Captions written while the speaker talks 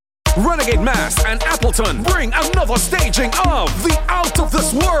Renegade Mass and Appleton bring another staging of the Out of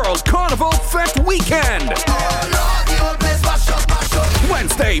This World Carnival Fest Weekend.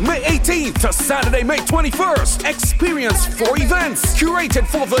 Wednesday, May 18th to Saturday, May 21st. Experience 4 events curated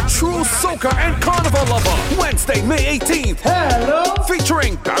for the true soca and carnival lover. Wednesday, May 18th. Hello.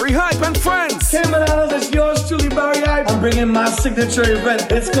 Featuring Barry Hype and friends. Hey man, it's yours truly, Barry Hype. I'm bringing my signature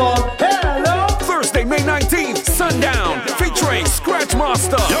event. It's called Hello. Thursday, May 19th. Sundown. Featuring Scratch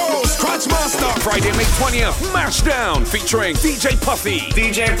Master. Yo, Scratch Master. Friday, May 20th. Mashdown. Featuring DJ Puffy.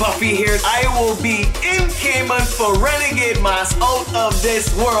 DJ Puffy here. I will be in Cayman for Renegade Mass Out of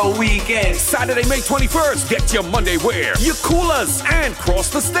This World Weekend. Saturday, May 21st. Get your Monday wear, your coolers, and cross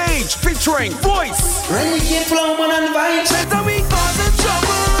the stage. Featuring Voice. Renegade Flow and Vibes. Let the week cause the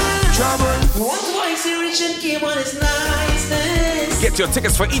trouble. One voice in rich and Cayman is niceness. Get your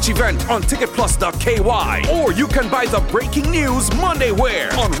tickets for each event on ticketplus.ky, or you can buy the Breaking News Monday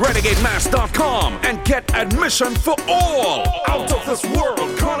wear on renegademass.com and get admission for all Out of This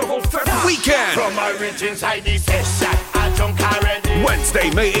World Carnival Fest Weekend. From Origins, I session. I don't already. Wednesday,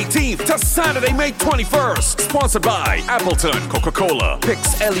 May 18th to Saturday, May 21st. Sponsored by Appleton, Coca-Cola,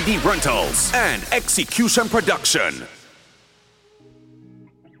 Pix LED Rentals, and Execution Production.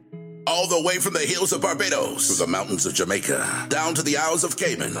 All the way from the hills of Barbados to the mountains of Jamaica, down to the Isles of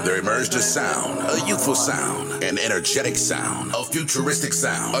Cayman, there emerged a sound, a youthful sound, an energetic sound, a futuristic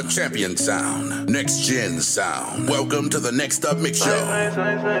sound, a champion sound, next gen sound. Welcome to the Next Up Mix Show.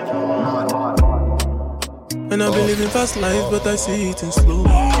 And I've been living fast life, but I see it in slow.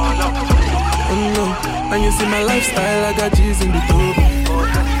 Oh no, and you see my lifestyle, I got G's in the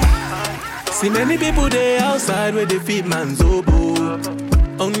top. See many people there outside where they feed man's oboe.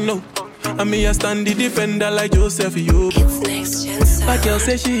 Oh no, and me a stand the defender like Joseph Yobo. My girl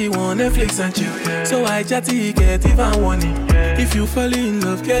say she want Netflix and chill, so I chatty get even warning. If you fall in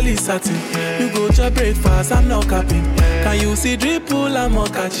love, Kelly satin. You go to breakfast, I'm not capping. Can you see dripple, I'm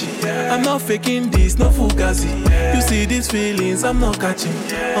not catching. I'm not faking this, no fugazi. You see these feelings, I'm not catching.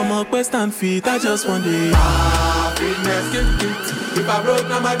 I'm a quest and fit, I just want it. Fitness, if I broke,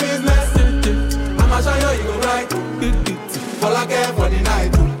 now my business. I'ma show you go right. All I care for the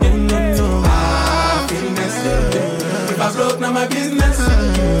night. Fitness, if I broke, now my business.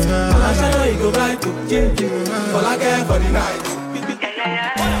 I'ma show you go right. All I care for the night.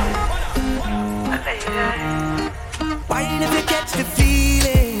 Why if you catch the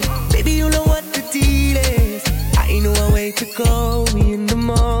feeling? Baby, you know what the deal is. I know a way to go. We in the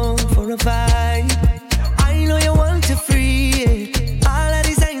mall for a vibe. I know you want to free it. All of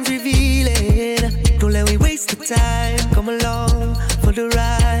these signs reveal it. Don't let me waste the time. Come along for the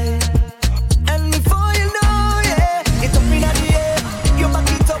ride. And before you know, yeah, it's up in the air. You back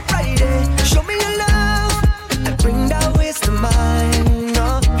it up right there. Show me your love and bring that waste to mine.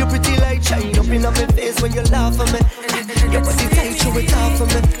 No, you're pretty like shine up in my face when you laugh at me. Your body tight, show it off for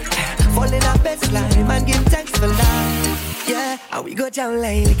me. Fall in our best line and give thanks for life. Yeah, and we go down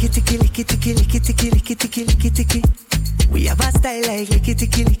like licky ticky, licky ticky, licky ticky, licky ticky, licky ticky. We have a style like licky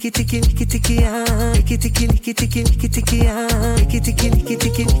ticky, licky ticky, licky ticky, licky ticky, licky ticky, licky ticky, licky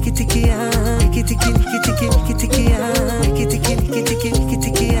ticky, licky ticky, licky ticky, licky ticky, licky ticky, licky ticky, licky ticky, licky ticky, licky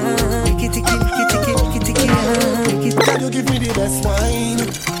ticky, licky ticky, licky ticky, licky ticky, Can you give me the best wine?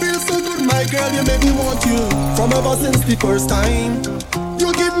 Feel so good, my girl, you make me want you. From ever since the first time,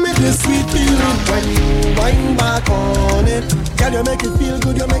 you give me this sweet feeling when you wind back on it. Girl, you make it feel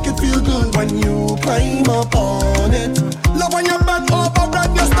good, you make it feel good when you climb up on it. Love when you bend over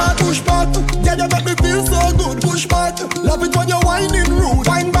and you start push back. Girl, you make me feel so good, push back. Love it when you winding rude,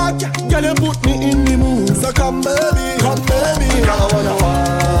 wind back. Girl, you put me in the mood. So come baby, girl, I wanna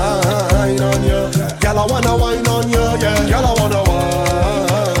wine on you. Girl, I wanna wine on you, yeah. Girl, I wanna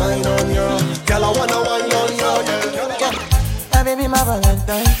wine on you. Girl, I wanna wine on you, yeah. My baby, my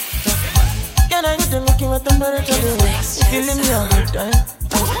Valentine. Can I get the looking with the temperature? Feeling me a good time.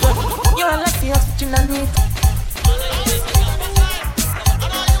 You are like the oxygen I need.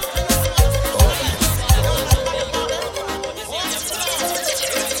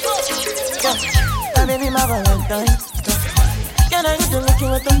 My baby, my Valentine. Can I get the looking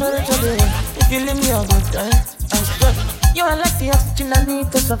with the temperature? Feeling me a good time. You are like the oxygen I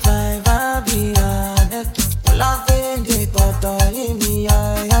need to survive. I'll be honest. Loving it, but only me,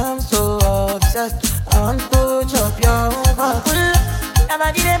 I am so obsessed. I want to chop your heart.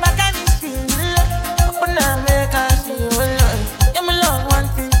 Never did it back at this feel. Open and make us see. You me love one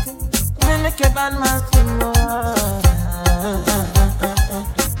thing. You make a bad man sing.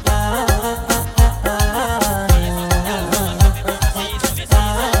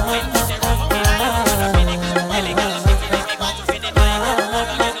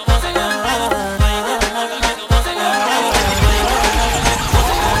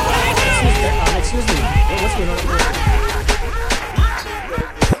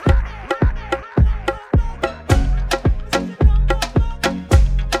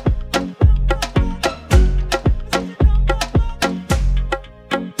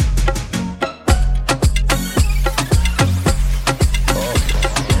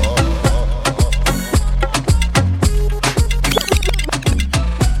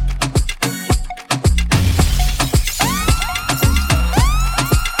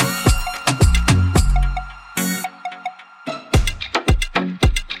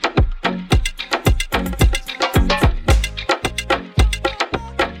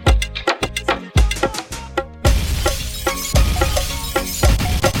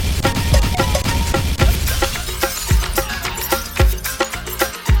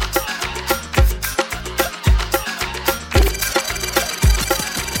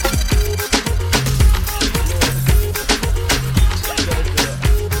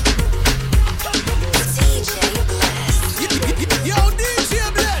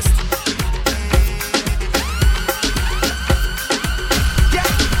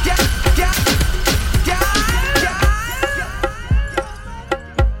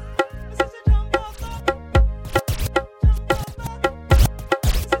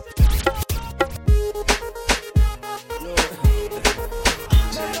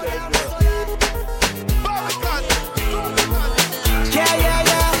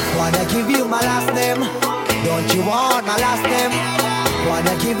 you want my last name?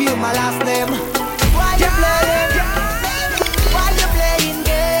 Wanna give you my last name? Why you playing? Why you playing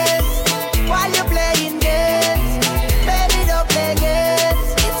games? Why you playing games? Baby, don't play games.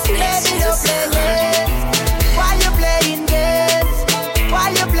 Baby, don't play games. Why you playing games? Why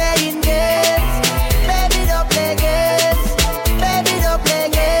you playing games? Baby, don't play games. Baby, don't play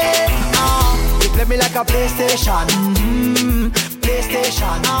games. You play me like a PlayStation.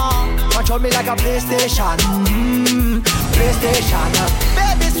 PlayStation. Control me like a PlayStation. PlayStation.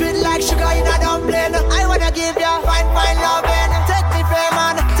 Baby, sweet like sugar in a dumpling. I wanna give you fine, fine loving. Take me fame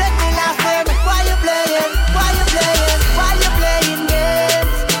and take me last name. Why you playing? Why you playing? Why you playing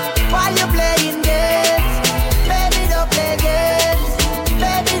games? Why you playing games? Baby, don't play games.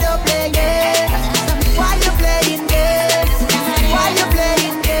 Baby, don't play games. Why you playing games? Why you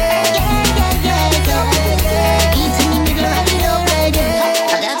playing games? Baby, don't play games. Baby, don't play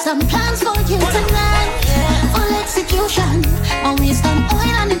games. I got some plans for you tonight. Full execution. Always done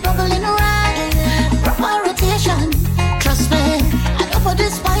oil and it bubbling right. Proper rotation. Trust me, I go for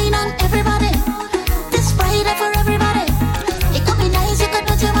this wine on everybody. This Friday for everybody. It could be nice, you could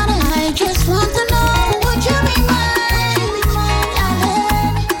put your money. I just want to know, would you be mine?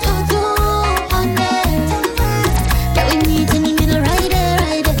 To do on it. That we meet in the middle right there,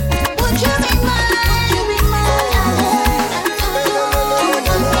 right there. Would you be mine? To do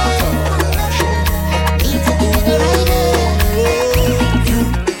on it. Meet in the middle right there.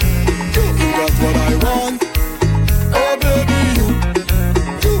 What I want, oh baby,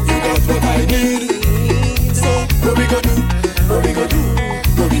 you got what I need. So what we gonna do? What we gonna do?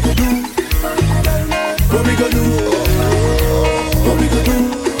 What we gonna do? What we gonna do? What we gonna do?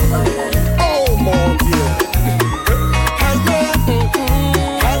 Oh mon Dieu! Help me,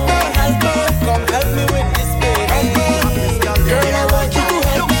 help me, help me! Come help me with this baby. Help me, girl, I want you to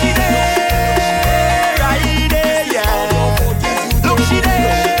help me. Look, she there, right there, yeah. Look, she there.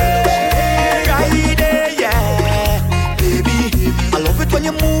 When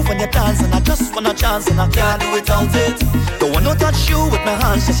you move, when you dance, and I just want a chance, and I can't do without it. Don't wanna touch you with my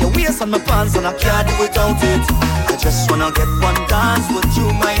hands, just your waist and my pants, and I can't do without it. I just wanna get one dance, would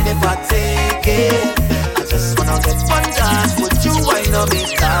you mind if I take it? I just wanna get one dance, would you wind up me,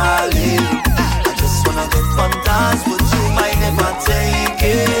 darling? I just wanna get one dance, would you mind if I take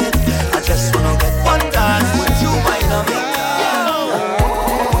it? I just wanna get one dance, would you wind up me, darling?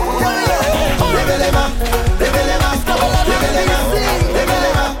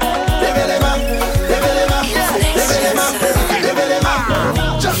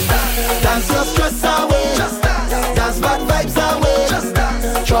 Dance your stress away, dance bad vibes away,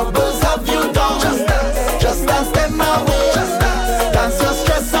 troubles have you down, just dance them away, dance your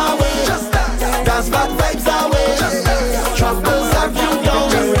stress away, dance bad vibes away, troubles have you down,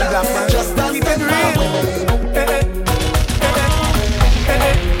 just dance them away.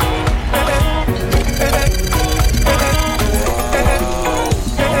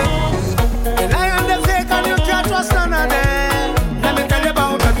 And I am the fake and you can't trust none of them. Let me tell you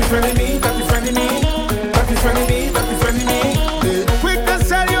about that friend me, that friend me, that friend me, that friend me. Quick to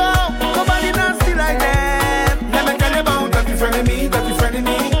sell you out, nobody nasty like them. Let me tell you about that friend me, that friend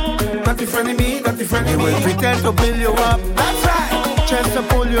me, that friend me, that friend me. They will pretend to build you up, that's right, just to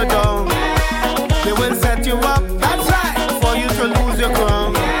pull you down. They will set you up, that's right, for you to lose your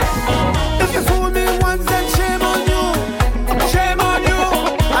crown. If you fool me once, then shame on you, shame on you.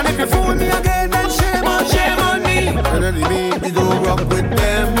 And if you fool me again, then shame on me. And enemy, we go rock with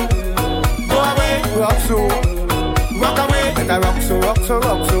them. Go away, rock so, rock away. And I rock so, rock so,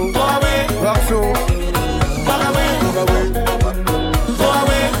 rock so. Go away, rock so, rock away, rock away. Go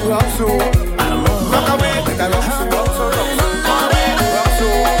away, rock so, rock away. And I rock so, rock so, rock so. Go away, rock so.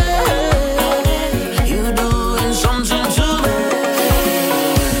 You doing something to me.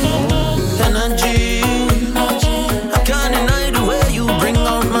 Energy, I can't deny the way you bring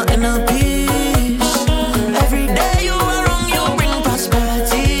out my inner peace. Every day you are wrong, you bring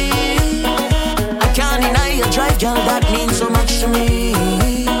prosperity.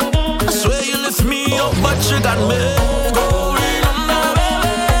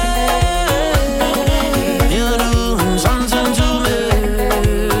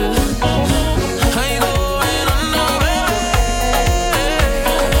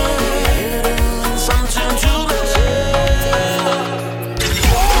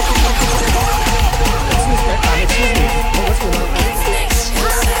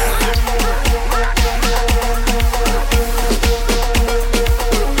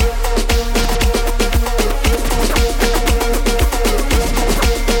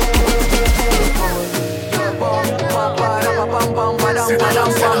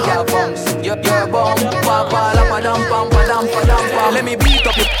 Let me beat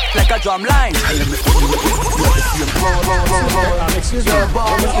up you like a drum line. Excuse me.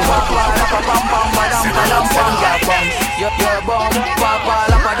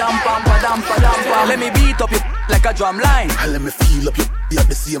 Let me beat up you like a drum line. Let me feel up you at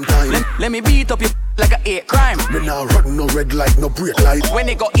the same time. Let me beat up you like a hate crime. Me nah rock no red light, no brake light. When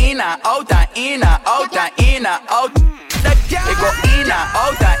it go in and out and in and out and in and out, it go in and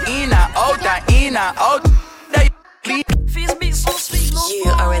out and in and out and in and out. Feels beat so sweet, no.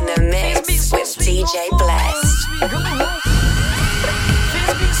 You are in the mix with DJ Blessed.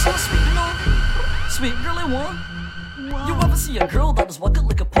 Feels beat so sweet, no. Sweet girly one. You ever see a girl that is walking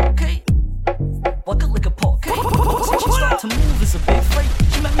like a poke? Walking like a poke. So she start to move, it's a big fight.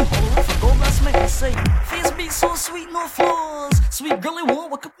 She make me hold her for gold, let's make her say. Feels beat so sweet, no flaws. Sweet girly one,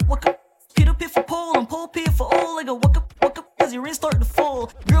 walk up. Peter pay for pole and pole pay for all. Like a walk up, as your rain start to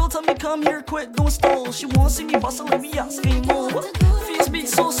fall. Girl, tell me come here quick, don't stall. She wanna see me bustle, let me asking more. Feels beat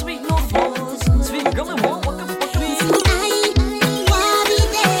so sweet, no flaws. Sweet girly one, walk up.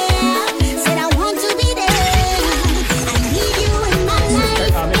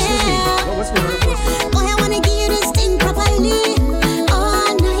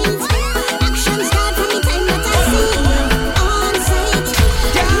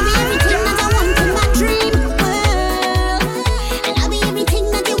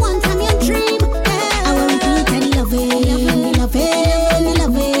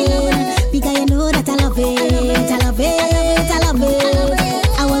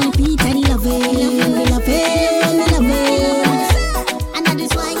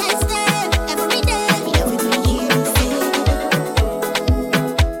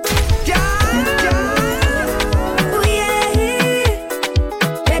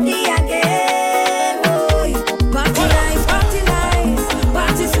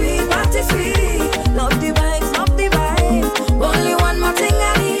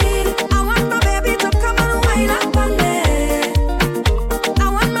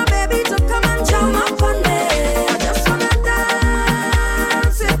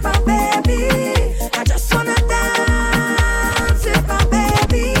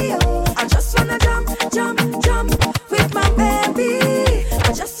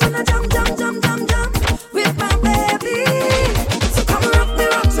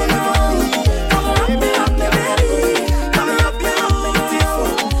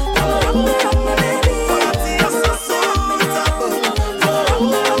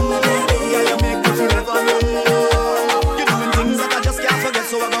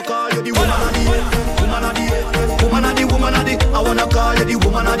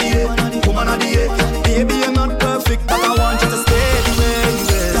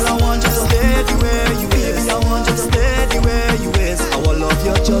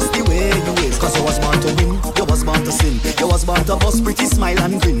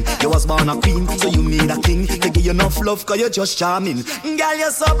 Cause you're just charming. Girl,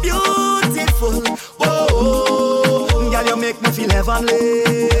 you're so beautiful. Oh, girl, you make me feel heavenly.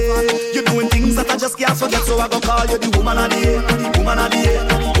 You're doing things that I just can't forget. So I gonna call you the woman of the year. Woman of the year.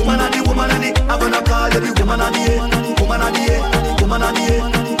 Woman of the woman of the. I'm gonna call you the woman of the year. Woman of the year. Woman of the year.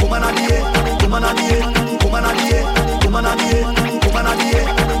 Woman of the year. Woman of the year. Woman of the year. Woman of the year. Woman of the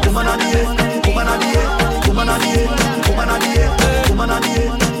year. Woman of the year. Woman of the year. Woman of the year. Woman of the year. Woman of the year. Woman of the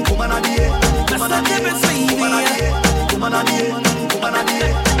year. Woman of the year. That's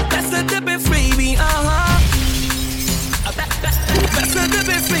the best baby, That's the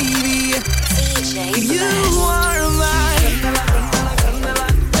best baby. You are mine.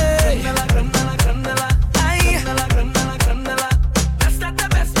 That's the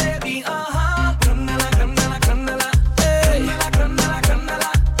best baby,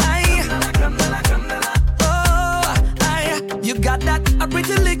 You got that a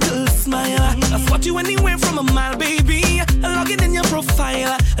pretty little smile. I spot you anywhere from a mile, baby. Log it in your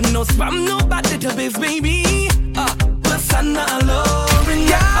profile. No spam, no bad database, baby. Persona alluring.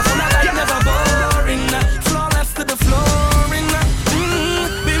 I found that I never boring. Flawless to the flooring.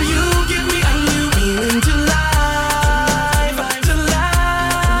 Baby, you give me a new feeling to life.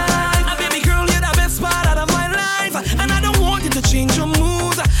 Baby girl, you're the best part out of my life. And I don't want you to change your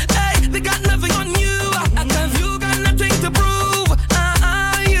moves. Hey, they got nothing on you. Cause you got nothing to prove.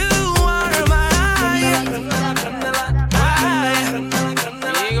 You are mine.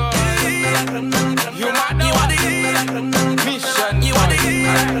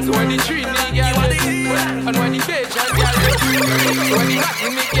 So when the tree girl and when the Cajun girl when the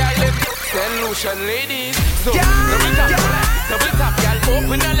Latin girl then Lucian ladies. So double tap girl,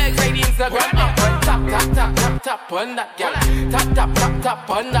 open your legs like the Instagram. Tap on that girl. Tap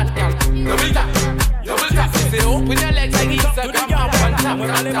on that girl. Double tap. say open your legs like Instagram.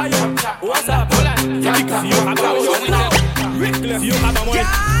 What's up?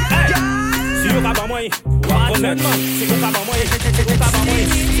 Si yo ka ba mwen, si yo ka ba mwen, honnêtement, si yo ka ba mwen, si yo ka ba mwen,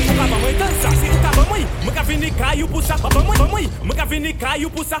 si yo ka ba mwen, dan sa, si yo ka ba mwen, me ka vini kayou pou sa, ba mwen, me ka vini kayou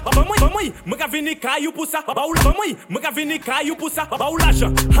pou sa, ba mwen, me ka vini kayou pou sa, ba ou la, ba mwen, me ka vini kayou pou sa, ba ou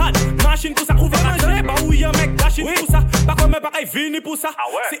l'argent, hard, machine pou sa, ou va manger, ba ou yon mec dashing pou sa, pa kon me pa kay vini pou sa,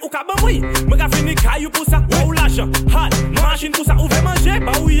 si yo ka ba mwen, me ka vini kayou pou sa, ba ou l'argent, hard, machine pou sa, ou va manger,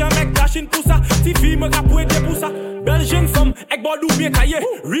 ba ou yon mec dashing pou sa, si fi me ka pou ete pou sa, Belgian femme, ek bodou bien caillé,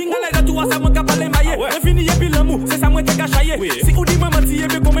 ring à l'aide toi ça me ka parler maillé, infini et puis l'amour, c'est ça moi te cachaillé, si ou di me mentir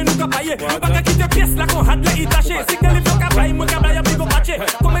mais comme nous ka payer, me pas ka quitter pièce là qu'on had les itaché, si que les ka bailler me ka bailler puis go matcher,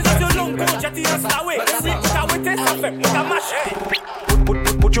 comme les avions longs qu'on jetti en slawé, si ça ouais ça fait me ka marcher.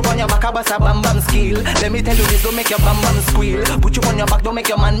 Put you on your back, bust a bam bam skill. Let me tell you this, don't make your bam bam squeal. Put you on your back, don't make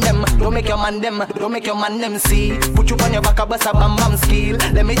your man them, don't make your man them, don't make your man them see. Put you on your back, bust a bam bam skill.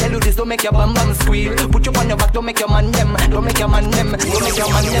 Let me tell you this, don't make your bam bam squeal. Put you on your back, don't make your man them, don't make your man them, don't make your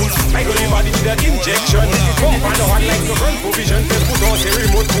man them. I go body need an injection. Pump on the one like the front provision. Just put on the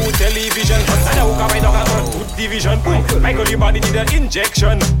remote to television. And I hook up my dog on food division. I go body need an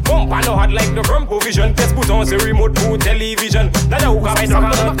injection. Pump on the hot like the front provision. Just put on the remote to television. And I hook up my dog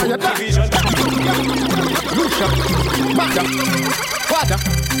on food division. Lucha, Mada, Wada.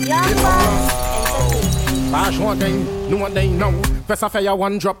 Bash one thing, no one day now. First I fire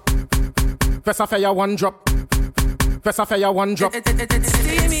one drop. First I fire one drop. First I fire one drop.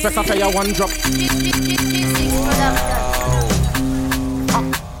 First I fire one drop.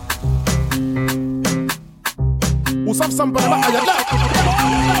 Who's up somebody back at your left?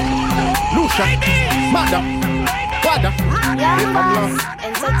 Lucia, Mada, Wada.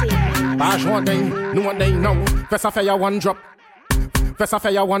 Bash one day, no one day now. First I fire one drop. First I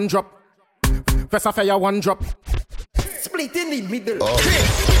fire one drop. First I fire one drop. Split in the middle.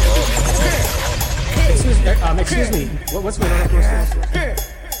 Excuse me. What's going on?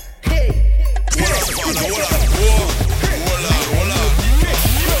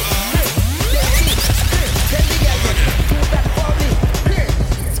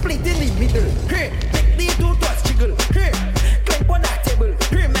 Split in the middle. Make the two toes jiggle. Climb on that table.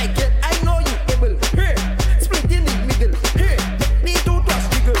 Michael, I know you able. Split in the middle. Make the two toes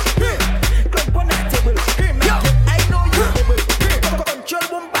jiggle. Climb on that table. Michael, I know you able. Control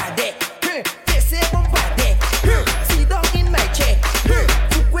bombade. Face bombade. Sit down in my chair.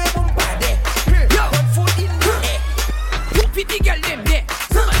 Fukwe bombade. One foot in the air. Fit the girl them there.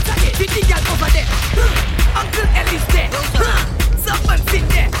 Fit the girl over there. Uncle Ellie's there. Someone sit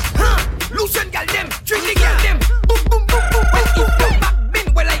there. Lucian girl them. Treat the girl them. Boom boom boom boom. Well, if you back bend,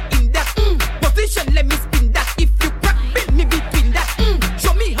 well I in that position. Let me spin that. If you crack bend me between that.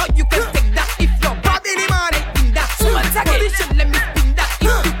 Show me how you can take that. If you're bad any man in that position, let me spin that.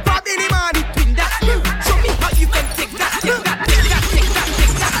 If you bad any man between that. Show me how you can take that. Take that. Take that. Take that.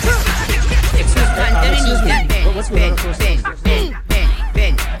 Take that. Excuse me. What's going on?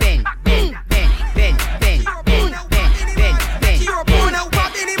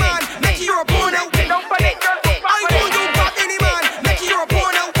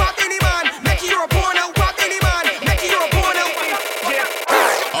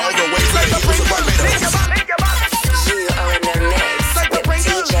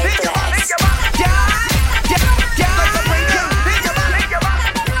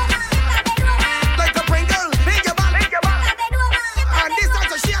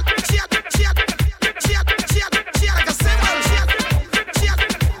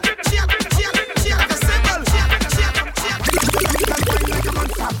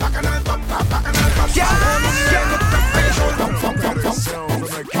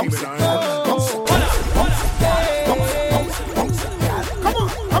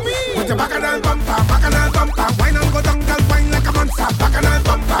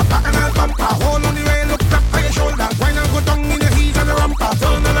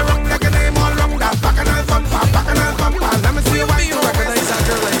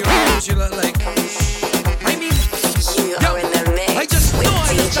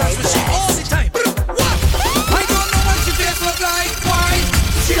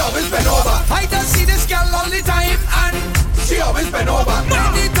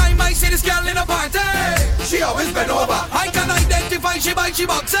 She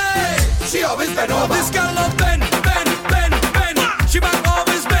box, she always bend over. This girl love bend. She might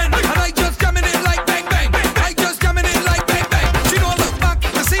always bend, and I just jamming it like bang bang. I just jamming it like bang bang. She don't look back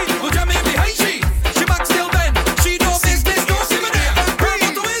to see who jamming behind she. She back still bend. She don't business, don't see me there. Her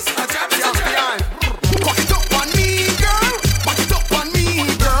motto is a jam is a jam. Back it up on me, girl. Back it up on me,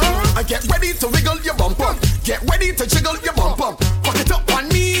 girl. And get ready to wiggle your bumper.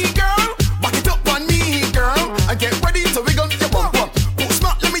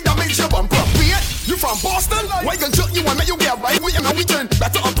 one make you get by with your weekend.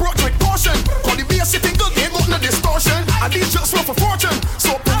 Better approach with caution. Call the beer sitting good, ain't got no distortion. And these just worth a fortune.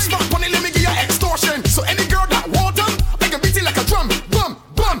 So put smack on it, let me give you extortion. So any girl that want them, I can beat it like a drum. Bum,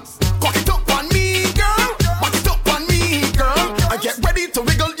 bum. Cock it up on me, girl. Back it up on me, girl. And get ready to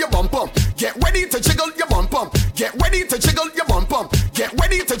wiggle your bum bum. Get ready to jiggle your bum bum. Get ready to jiggle your bum bum. Get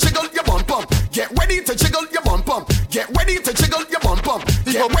ready to jiggle your bum bum. Get ready to jiggle your bum bum. Get ready to jiggle your bum bum.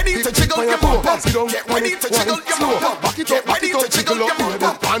 Get ready to jiggle your bum bum. Get ready to jiggle your bum bum. Get ready to jiggle your bum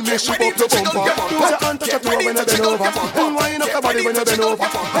bum. And you shoot up the bumper. Get ready to jiggle your bum bum. Wind up the body when you bend over.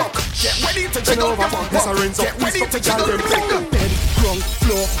 Get ready to jiggle your bum bum. Get ready to jiggle your bum bum. Bed, ground,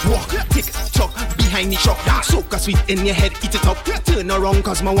 floor, walk, tick, tock, behind the truck. Soak a sweet in your head, eat it up. Turn around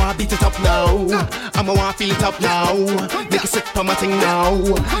cause my want beat it up now. I'ma want feel it up now. Make it sick for my thing now.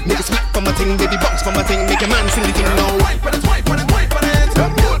 Make it smack for my thing, baby bounce for my thing. Make a man sing the thing now. Wipe on it, wipe on it, wipe on it. Roll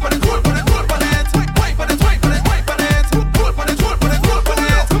on it, roll on it, roll on it. Wipe on it, wipe on it, wipe on it. Roll on it, roll on it, roll on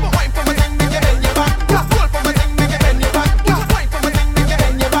it. Wipe on my thing, make it bend your back. Roll on my thing, make it bend your back. Wipe on my thing, make it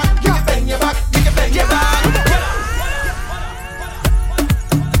bend your back. Make it bend your back, make it bend your back.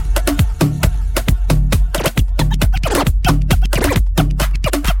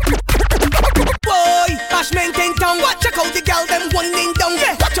 Maintain down. Check out the gal them winding down.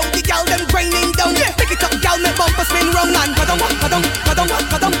 Watch out the gal them grinding down. Pick it up, gal, make bumper spin round and kadong, kadong, kadong,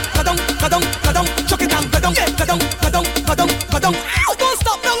 kadong, kadong, kadong, kadong. Chuck it down, kadong, kadong, kadong, kadong, kadong. Ow, don't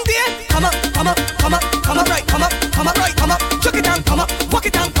stop down there. Come up, come up, come up, come up right, come up, come up right, come up. Chuck it down, come up, walk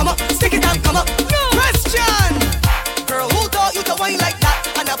it down, come up, stick it down, come up. Question, girl, who taught you to whine like that?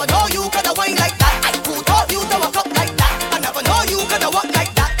 I never know you coulda whine like that. Who taught you to walk up like that? I never know you coulda walk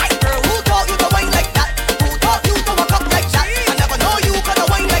like that. Girl, who taught you to whine like that?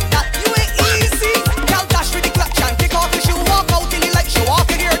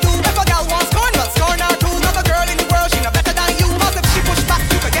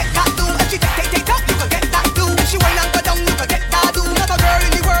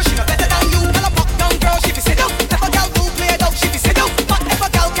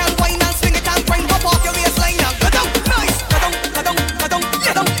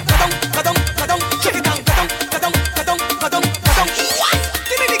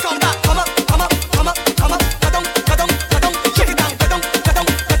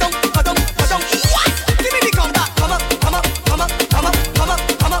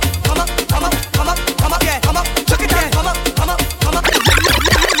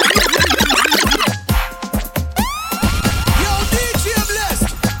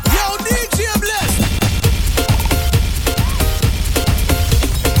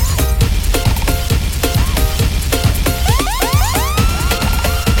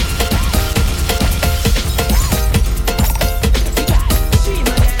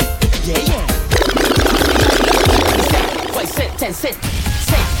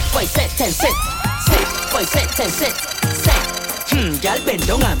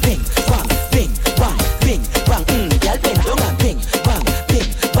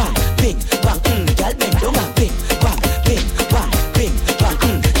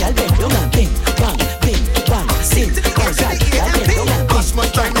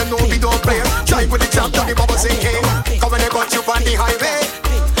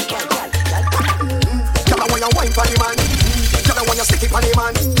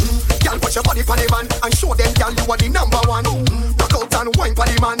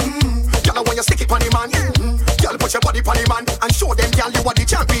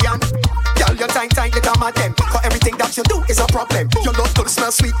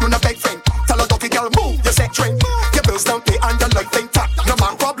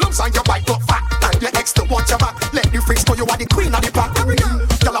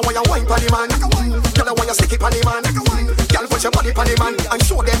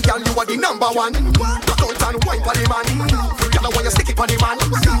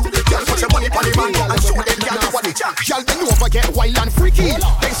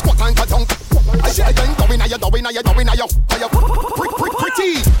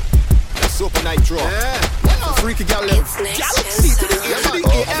 Super Nitro. Freaky gal live. C to the A to the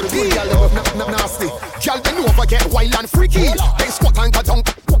AMP. Gal nasty. Gal bend over, get wild and freaky. They squat and go down.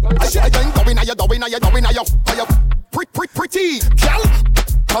 I say again, going at you. Pretty. Gal,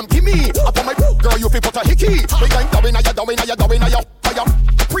 come give me. Upon my girl, you people put a hickey. Again, going at you.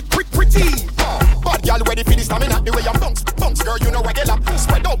 Pretty. Bad gal ready for this stamina. The way you bounce, girl, you know regular.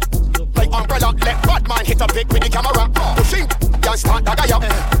 Spread out like umbrella. Let bad man hit a pic with the camera. Pushing, gal start the guy up.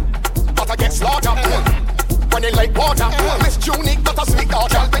 But I get slaughtered. Running like water. Miss Junique, but a sweet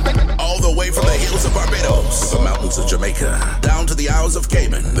daughter. All the way from the hills of Barbados, the mountains mountains of Jamaica, down to the Isles of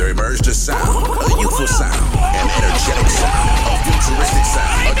Cayman, there emerged a sound, a youthful sound, an energetic sound, a futuristic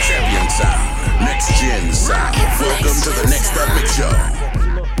sound, a champion sound, next gen sound. Welcome to the Next Epic Show.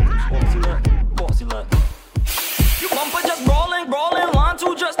 You bumper just brawling, line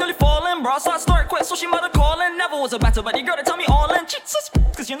two just nearly falling. Bra start quick, so she mother calling. Never was a battle, but the girl to tell me all in. Jesus,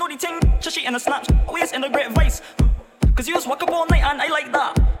 cause you know the thing, she in a snap, always in a great vice. Cause you just walk up all night and I like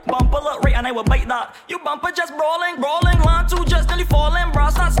that. Bumper look right and I will bite that. You bumper just brawling, line two just nearly falling. Bra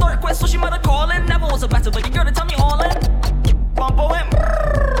start quick, so she mother calling. Never was a battle, but the girl to tell me all in. Bumper went,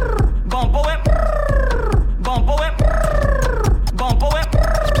 bumper went, bumper went, bumper went,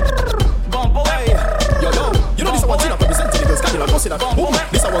 bumper went. Yo, you know this one thing I'm representing niggas, can you like that? Boom,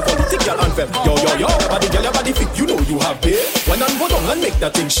 this one called the thick girl anthem. Yo, body girl, your body fit, you know you have beer. When I'm go down and make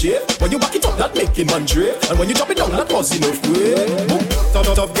that thing shake. When you back it up, that making man drape. And when you drop it down, that cause enough way. Boom,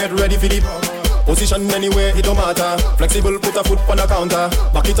 top, get ready for the position anywhere, it don't matter. Flexible, put a foot on the counter.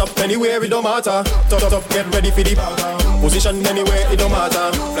 Back it up anywhere, it don't matter. Top, get ready for the position anywhere, it don't matter.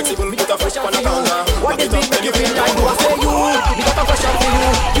 Flexible, put a foot on the counter. What did me make you feel like? Do I say you? Me got a question for you.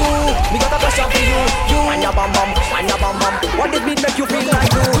 Me got a question for you. Wine your bum bum, wine your bum bum. What did me make you feel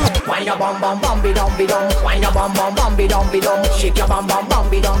like? Wine your bum bum, bum be dum be dum. Wine your bum bum, bum be dum be dum. Shake your bum bum, bum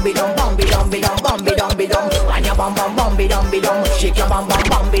be dum be dum, bum be dum be dum, bum be dum be dum. Wine your bum bum, bum be dum be dum. Shake your bum bum,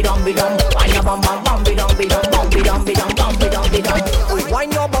 bum be dum be dum. Wine your bum bum, bum be dum be dum, bum be dum be dum, bum be dum be dum.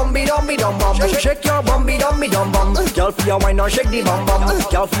 Wine your bum be dum bum. Shake your bum be dum bum. Girl for your wine and shake the bum bum.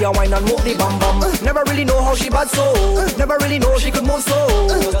 Girl for your wine and move the bum bum. Never really know how she bad so. Never really know she could move so.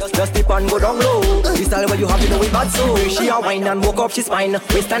 Just tip and go down low. This style where you have to know it bad so. She a wine and woke up she spine.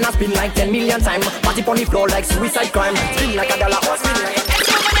 Waist and a spin like 10 million times. Party on the floor like suicide crime. Spin like a dollar or spin like a...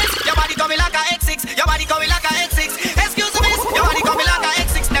 Your body coming like a X6. Your body coming like a X6. Excuse me, your body coming like a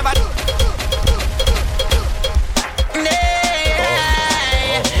X6. Never.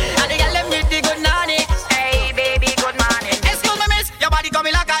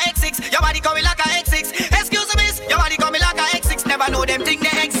 Coming like a X6, your body coming like a X6. Excuse me, your body coming like a X6. Never know them thing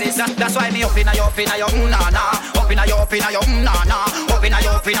they exist. That's why me up in a your na-na. Up in a your na-na. Up in a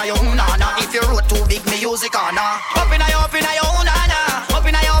your na-na. If you wrote too big, me use it na. Up in a your na-na. Up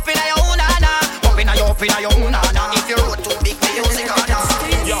in a your na-na. Up in a your na-na. If you wrote too big, me use it na.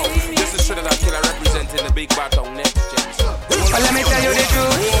 Yo, this is Trinidad Killer representing the big bad on Next Gen. Well, let me tell you the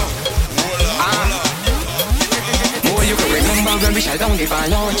truth. You can remember when we shall down the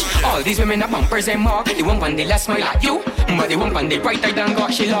van launch. All these women are bumpers and more. The one on the left smile like you, but the one on the right I done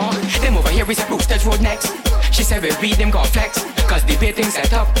got she long. Them over here is a Brewster's Road next. She said we beat them got flex, cause the baiting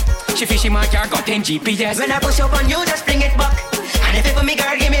set up. She fishy my car got 10 GPS. When I push up on you, just bring it back. And if it for me,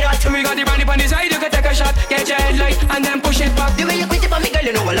 girl, give me that. We got the brandy on the side, you can take a shot. Get your headlight and then push it back. The way you quit it on me, girl,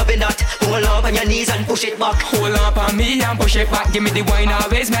 you know I loving that. Hold up on your knees and push it back. Hold up on me and push it back. Give me the wine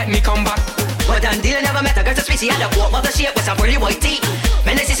always, make me come back. But until I never met a girl so sweet, she had a quote of the shape with some pretty white teeth.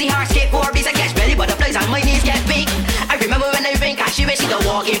 When I see her skateboard, beats and catch belly butterflies and my knees get weak. I remember when I think she when she the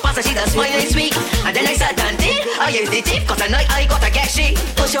walking past and she the smiling sweet. And then I said, Dante, I use the tip, cause tonight I gotta get she.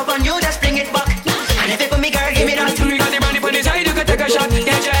 Push up on you, just bring it back. And if it for me, girl, give me that. We got the brandy on the side, you can take a shot.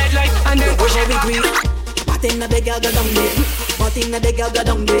 Get your headlight and then push it back. But in the big girl, go down there. But in the big girl, go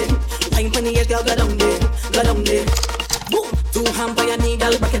down there. Time for the girl, go down there. Go down there. Boom. Two hand by your knee,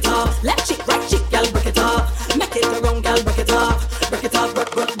 girl, break it off. Left cheek, right cheek, girl, break it off. Make it around, girl, break it off. Break it off,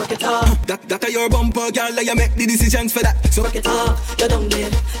 break it off. That are your bumper, girl, let you make the decisions for that. So break it off, go down there,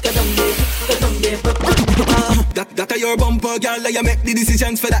 go down there, go down there, break it off. That are your bumper, girl, let you make the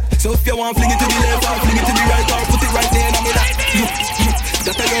decisions for that. So if you want, fling it to the left or fling it to the right or put it right there in the lap.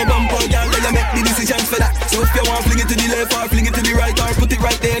 That are your bumper, girl, let you make the decisions for that. So if you want, fling it to the left or fling it to the right or put it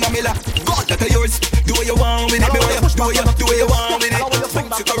right there in the lap. That are yours, do what you want with it, do what you want with it.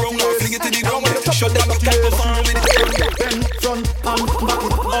 Sit around or fling it to the ground. Shut down, you can't perform with it. Bend front and back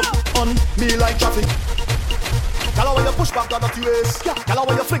it up on me like traffic. Girl, when you push back that dirty waist. Girl,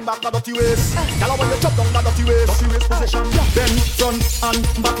 when you fling back that dirty waist. Girl, when you chop down that dirty waist. Dirty waist position. Bend front and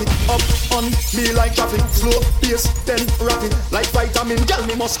back it up on me like traffic. Slow pace, then rapid. Like vitamin, girl,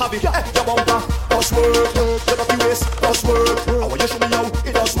 me must have it. Your bumper does work. Your dirty waist does work. I want you show me how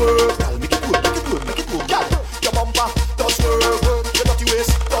it does work. Girl, make it good, make it good, make it good. Girl, your bumper does work. Your dirty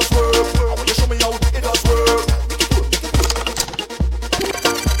waist does work. I want you show me how it does work.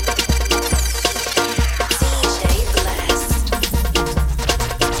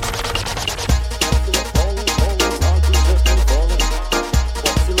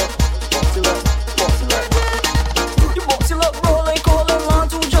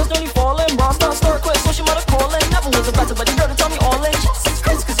 But you gotta tell me all in.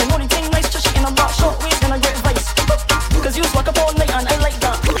 Cause you know the thing nice.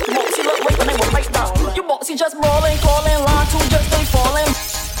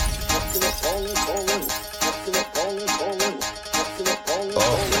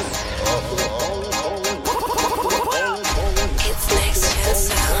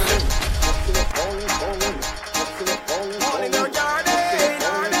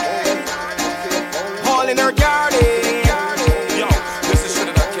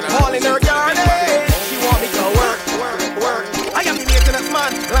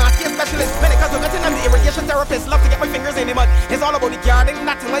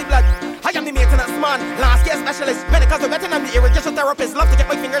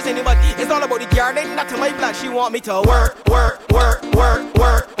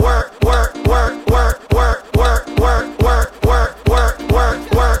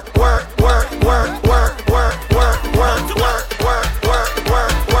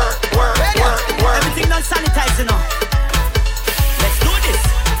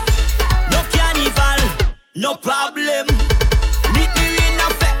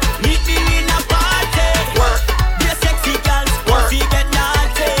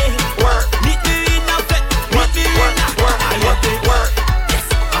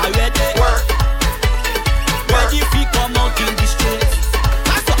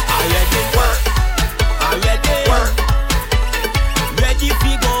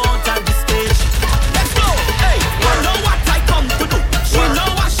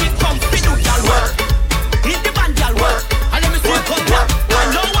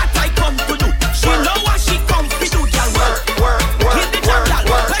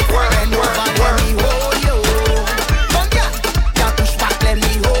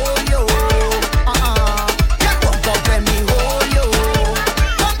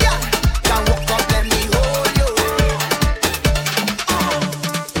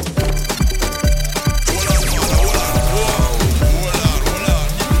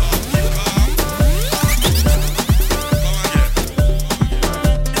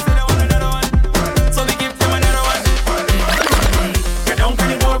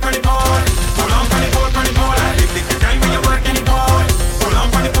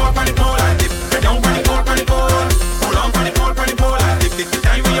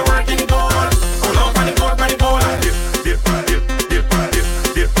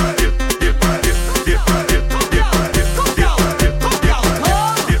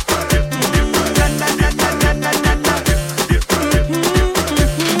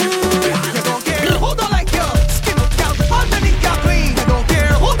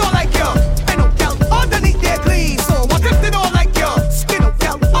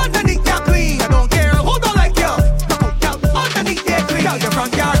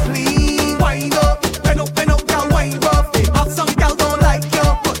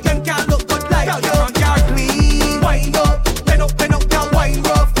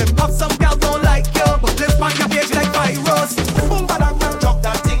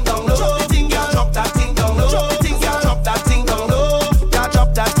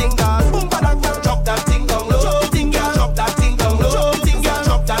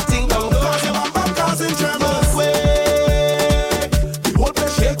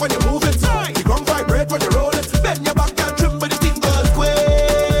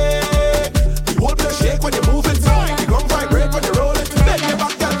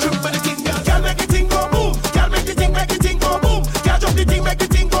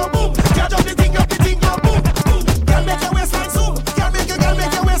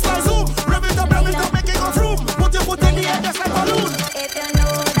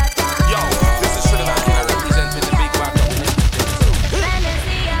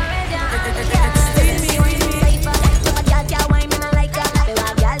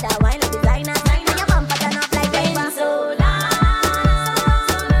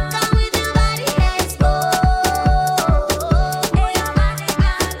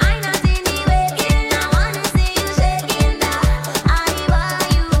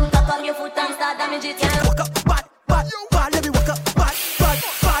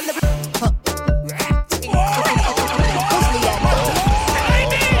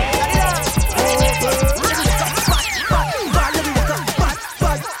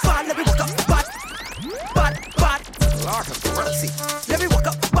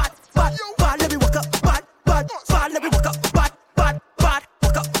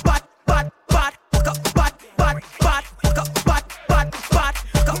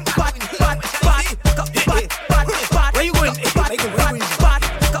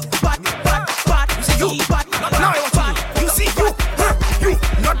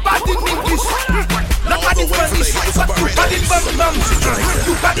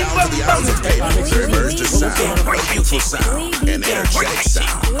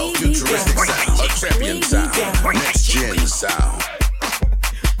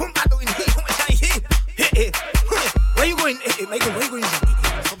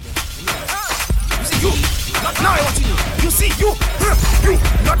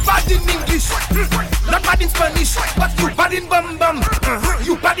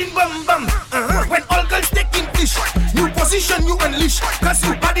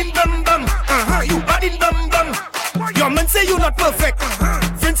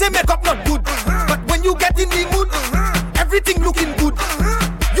 Friends say makeup not good, but when you get in the mood, everything looking good.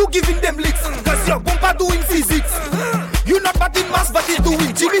 You giving them licks, cause your bumper doing physics. You not bad in mass, but it's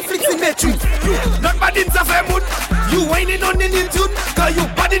doing Jimmy flicks in Matrix. Not bad in Safari mood, you whining on the new tune, cause you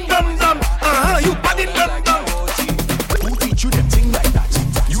bad in dum dum. You bad in dum dum. Who teach you them thing like that?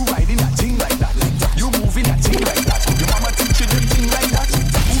 You riding that thing like that? You moving that thing like that? Your mama teach you them thing like that?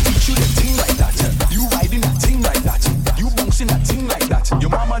 Who teach you them thing like that? You riding that thing like that? You bouncing that thing like that? Your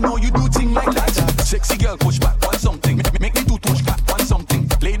mama know you do thing like that? Sexy girl push back on something, make me do touch back on something.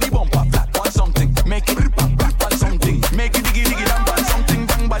 Lady bumper flat on something, make it back on something. Make it diggy diggy down on something,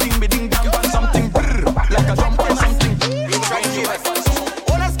 bang bading bidding down on something. Like a jump on something. Try to give us.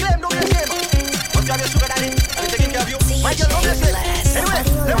 All us claim, don't get shame. What's your sugar daddy? I'm taking care of you. My girl, don't get shame. Anyway,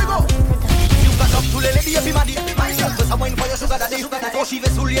 there we go. You got up to the lady everybody. My girl, cause I'm waiting for your sugar daddy. Before she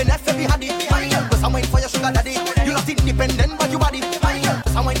was fully enough every had it. My girl, cause I'm waiting for your sugar daddy. You're not independent, but you body. My girl,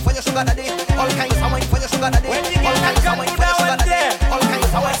 cause I'm waiting for your sugar daddy. All kinds, I'm waiting for your sugar daddy. All kinds, I'm waiting for your sugar daddy. All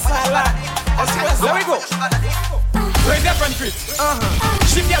kinds, I'm waiting for your sugar daddy. There we go. Raise your front feet.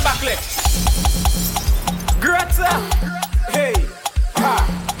 Shift your back leg. Grata. Hey.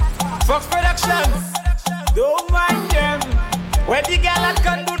 Fox Productions. Don't mind them. Where the girl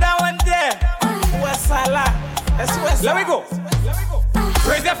can do that one there. Westala. There we go.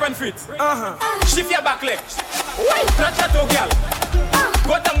 Raise your front feet. Shift your back leg. Touch your toe, girl.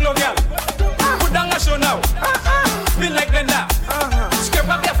 Go down low, girl. Put down a show now. Spin like blender. Scrape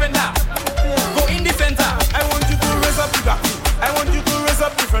up your fender. Go in the center. I want you to raise up the back feet. I want you to raise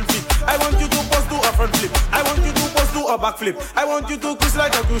up the front feet. I want you to pose to a front flip. I want you to pose to a back flip. I want you to cruise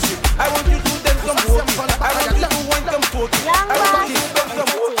like a cruise ship. I want you to dance some walkie. I want you to wind some talkie. I want you to dance some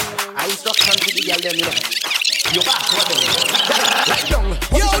walkie. I stuck on to the girl them, you know. You back to them. Like young.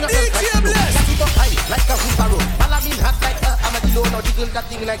 Yo, DJ Bless. Keep up high like a wheelbarrow. Balamin hot like a armadillo. Now jiggle that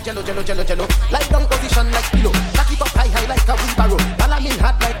thing like jello, jello, jello, jello. Like down position like pillow. Keep up high like a wheelbarrow. Balamin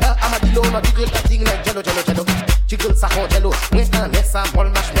hot like a armadillo. Now jiggle that thing like jello, jello, jello. Jiggle sa con jello. Mwen laisse un bol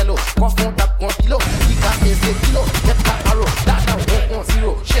marshmallow. Confond tap con kilo. Ika ese kilo. Get that arrow. That down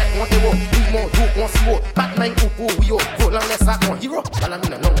 1.0. Check 1 euro. We more do 1 Batman uku wio. Volant laisse a con hero.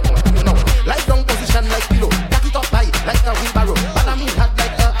 Balamin no. Like down position like pillow. Back it up high like a wheelbarrow. Balamin hot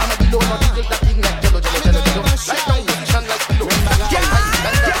like a armadillo. Now jiggle that thing like jello, jello, jello, jello. Like down position like pillow. Get high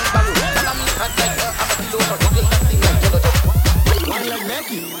like a wheelbarrow. Balamin hot like a armadillo. Now jiggle that thing like jello, jello. One like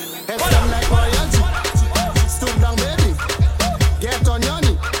Becky, head down like royalty. Stoop down, baby. Get on your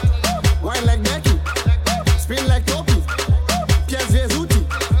knee. Wine like Becky, spin like Topi. Pièce Vesuti,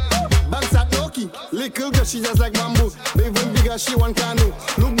 bounce at Loki. Little girl, she just like bamboo. Even bigger, she want canoe.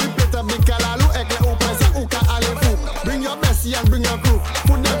 Look me better, big kalalu. Ekle upensa, uka alefu. Bring your bestie and bring your crew.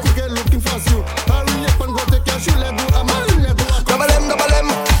 Put them cookie looking for you. Hurry up and go take your shoe. Let do a man, let do a double M.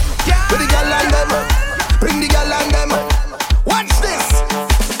 With the girl and them. Bring the girl and them. Watch this.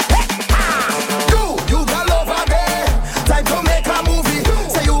 You got over there. Time to make a movie.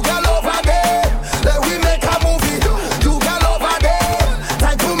 Say you got over there. Let we make a movie. You got over there.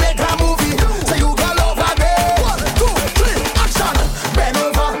 Time to make a movie. Say you got over there. 1, 2, 3, action. Bend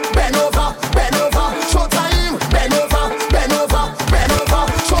over, bend over, bend over. Showtime. Bend over, bend over, bend over.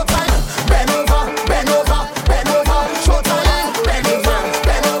 Showtime. Bend over, bend over, bend over. Showtime. Bend over,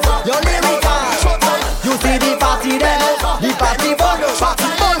 bend over. Your name is Showtime. You see the party there, the party fun.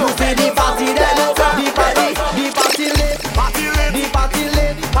 You see the party there, the party lit, the party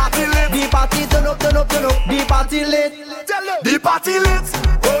lit, the party turn up, the party lit, the party lit,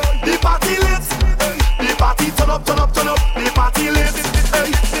 the party lit, the party turn up, the party lit.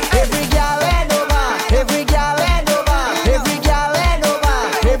 Every girl and over, every girl and over, every girl and over,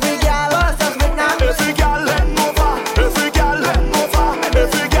 every girl wants us with now. Every girl and over, every girl and over,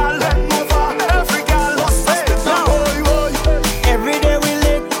 every girl and over, every girl wants us with now. Every day we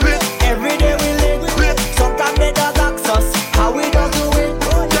lit, every day we lit. Sometimes they don't ask us how we don't do it.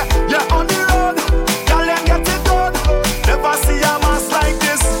 Yeah, on the road, girl and get it done. Never see a mass like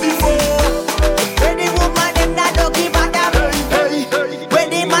this before. Any woman them that don't give a damn.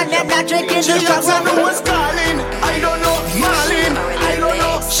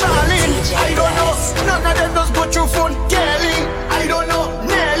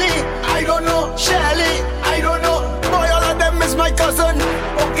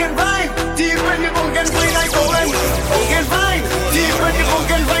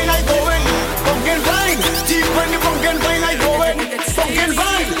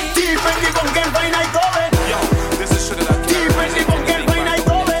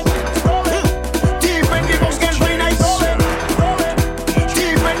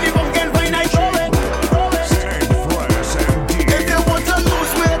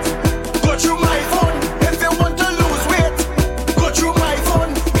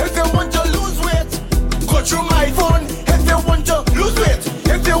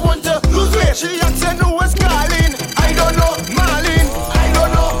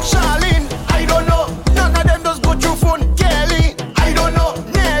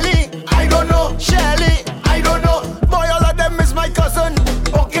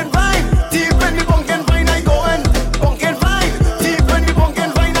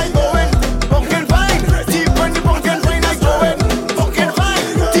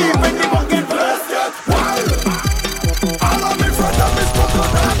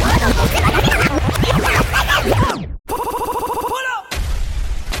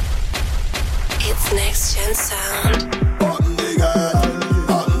 It's Next Gen Sound.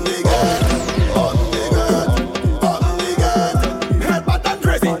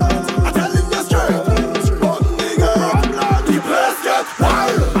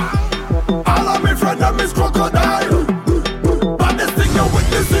 Miss Crocodile, but this thing you're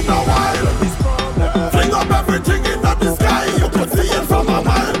witnessing a while. Fling up everything in the sky. You could see it from a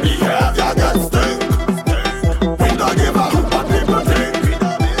mile. Behavior gets stink. We don't give a what people think.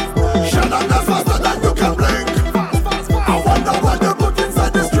 Shut up, that's faster than you can blink. I wonder what you put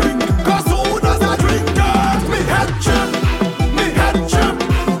inside the string. Cause who does I drink that? Me head chip, me head chip,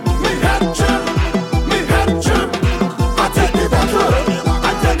 me head chip, me head chip. I take the bottle,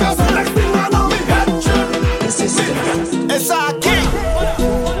 I take a select thing and on me head. It's a king.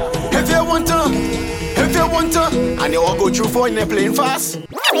 If you want to, and you all go through for in the plane fast.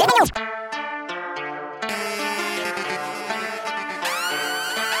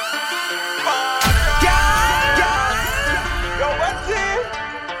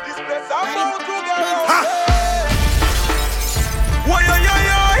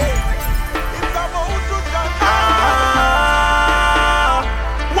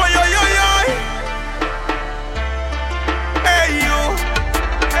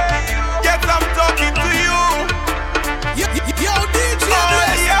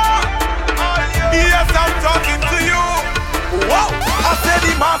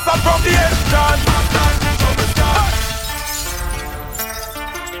 Master from the entrance.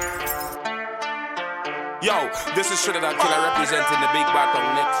 Yo, this is Trinidad Killer representing the Big Bad on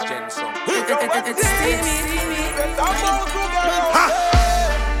Next Gen song.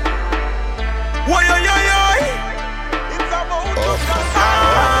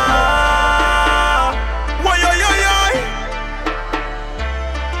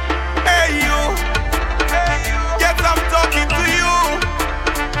 Hey you, yes I'm talking to you.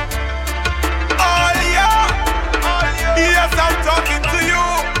 Yes, I'm talking to you.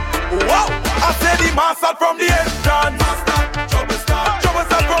 Wow, I said the master from the entrance. Trouble start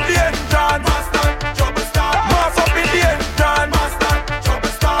from the entrance. Mass up in the entrance.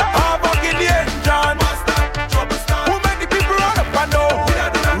 Havoc in the entrance. Who make the people run up and down?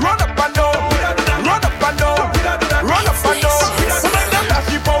 Run up and down. Run up and down. Run up and down. Who make them dash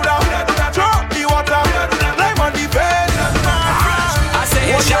the powder? Drop the water. Lime on the bed. I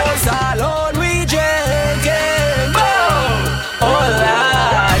say it shots alone we drinking. Oh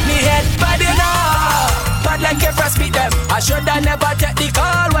Lord, me head bad enough. Bad like if I speak them. I should have never take the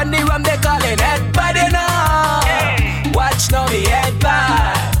call when the rum they calling head bad enough. Watch now me head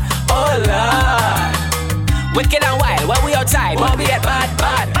bad. Oh Lord, wicked and wild when we outside. When we head bad,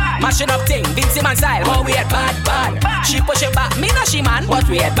 bad. Mashing up thing, Vincy man style. When we head bad, bad. She push it back, me no she man, but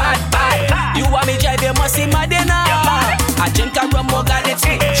we head bad, bad. You want me drive, you must see mad enough. I drink a rum, more got it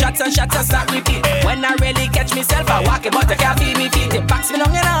sweet. Shots and start repeat. When I really catch myself, I walk it, but I can't feel me feet. It backs me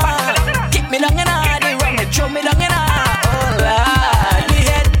down enough, kick me down enough. The rum, it throw me down enough. Oh Lord, me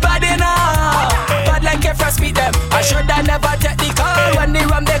head bad enough. Bad like if I speak them. I should have never take the call when the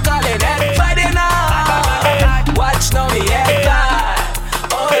rum they call it head bad enough. Watch now me head bad.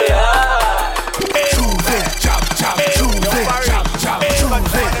 Oh Lord.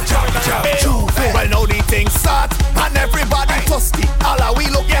 Well now the things start and everybody thirsty. All are we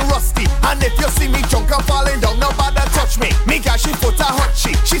looking rusty. And if you see me drunk and falling down, nobody touch me. Me got she put a hot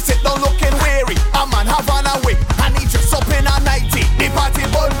she. She sit down looking weary. A man have on a wig and he dressed up in a nightie. The party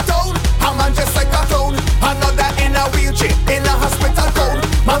burn down. A man just like a clown. Another in a wheelchair in a hospital gown.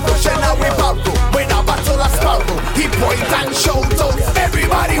 Man pushing a wheelbarrow with a bottle of sparrow. He point and shout out.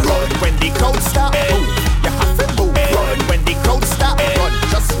 Everybody run when the crowd start. Move. You have to move. Run when the crowd start. Run.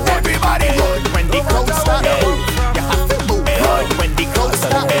 Just everybody run when the crowd start. Move. You have to move. Run when the crowd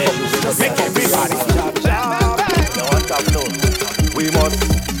start. Move. Make everybody jump.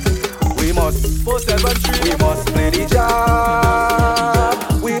 We must 473. We must play the job.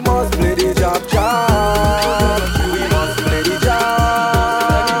 We must play the job. We must play the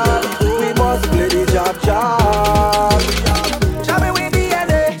job. We must play the job. Jam it with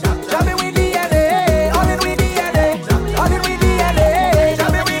DNA. Jam it with DNA. All in with DNA. All in with DNA.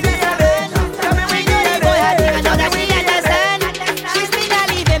 Jam it with DNA. Jam it with DNA. I know that she understand. She's been a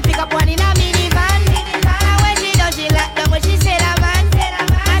leaving, pick up one in a minivan. And when she does, she let them when she said a man.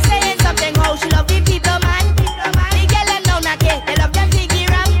 I saying something, how she love the people, man. The girl them know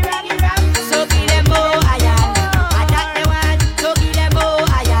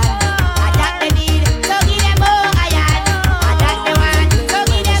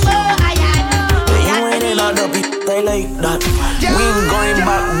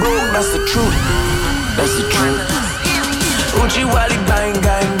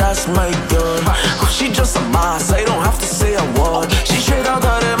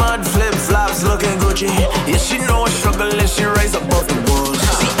energy. Yeah, she know I struggle and she rise above the walls.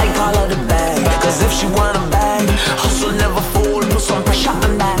 See, I call her the bag, cause if she want a bag, hustle never fold, put some pressure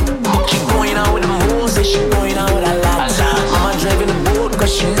on that. She going out with the moves and she going out with a lot. Mama driving the boat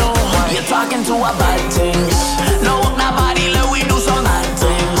cause she know you're talking to her bad things. No, nobody let we do some bad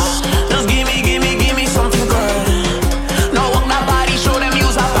things. Just give me something good. No, nobody show them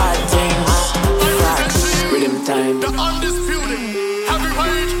use her bad things. Facts, rhythm time. The undisputed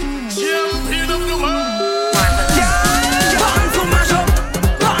heavyweight champion of the world. Born to mash up,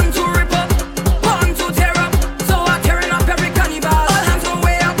 born to rip up, born to tear up. So I'm tearing up every cannibal. All hands go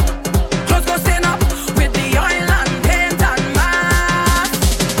way up, clothes go stand up with the oil and paint and mask.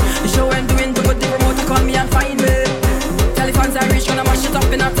 The show I'm doing to put the remote to call me and find me. Telephones I reach when I mash it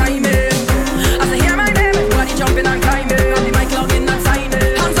up in a timing. As I hear my name, everybody jumping and climbing. On the mic logging and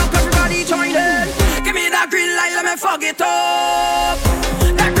signing. Hands up, everybody joining. Give me that green light, let me fuck it up.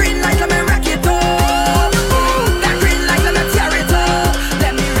 That green light, let me wreck it up. That green light, let me tear it up.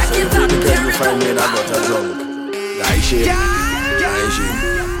 Let me wreck it up, tear it Find me up. that got a drunk. Guy shit. Guy shit.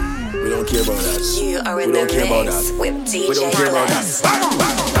 We don't care about that. You are We in the don't care about that. mix with DJ We don't care about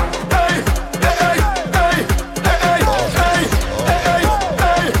that.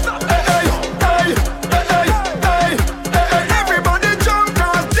 Everybody jump,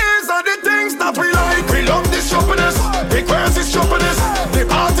 cause these are the things that we like. We love this shoppiness, the queers is shoppiness, the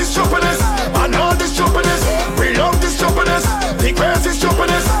artist shoppiness, and all this shoppiness. We love this shoppiness, the queers is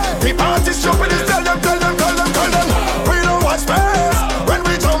shoppiness, the artist shoppiness. Tell them. We don't watch space when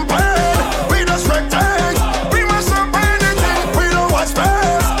we jump in. We just wreck things. We must up anything. We don't watch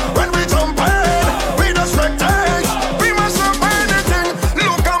space when we jump in. We just wreck things. We must up anything.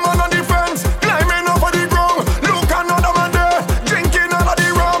 Look, I'm on the fence, climbing over the ground. Look, another man there, drinking out of the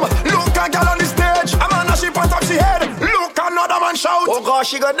rum. Look, a girl on the stage, a man, she point up she head. Look, another man shout, oh gosh,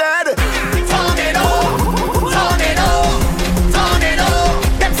 she got dead. Tornado, tornado, tornado.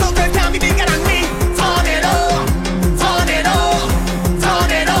 Them so good, tell me bigger than me. Tornado, tornado,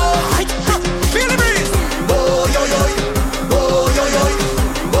 tornado. Feel the breeze. Oh yo yo, oh yo yo,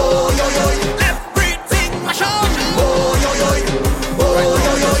 oh yo yo. Everything mash up. Oh yo yo, oh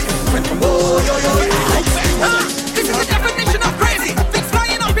yo yo, oh yo yo. This is the definition of crazy. Things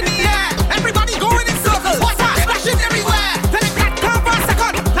flying up in the air. Everybody going in circles. Water splashing everywhere. Then it got calm for a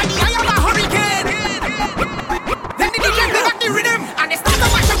second, like the eye of a hurricane. Then the DJ play back the rhythm and they start to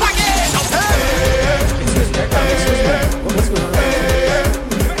mash up again.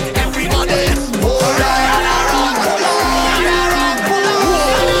 Everybody,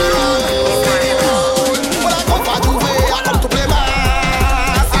 I come to play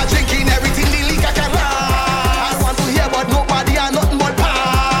mass. I drinking everything the liquor can last. I want to hear but nobody and nothing but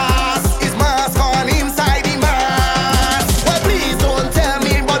pass. Is mask on inside the mask? Well, please don't tell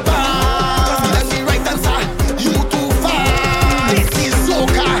me but pass. Let me right answer. You too fast. This is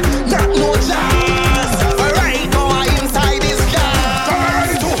soca, not no jazz. Right now I inside this gas. Come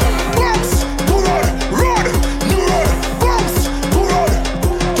ready to bumps to road, new road, bumps to road.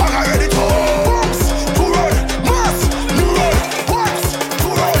 Come ready to bumps to road, mass, new road, bumps to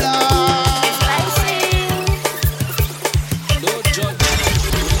road.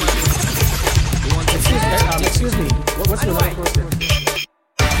 Excuse me. What's your name?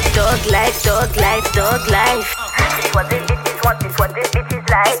 Dog life, dog life, dog life. It's what it is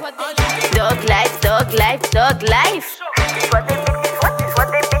like. Dog life, dog life, dog life. It's what it is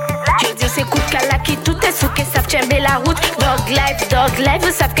like. Je dis c'est coup de calaki, tout est sous que savent j'aime la route. Dog life,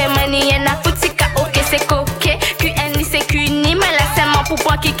 vous savez que money y'en a foutu, c'est K.O.K. c'est coquet. QNI c'est QNI, mais là c'est mon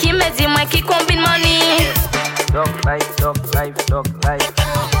pour qui me dit moi qui combine money. Dog life, dog life, dog life.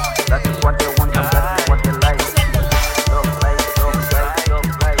 That is what they want and that is what they like. Dog life, dog life, dog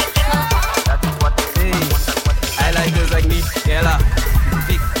life. That is what they want. I like girls like me, Ella,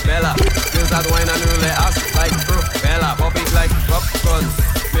 Vic, Bella. Girls that wine and roll their ass like Bella. Pop it like popcorn,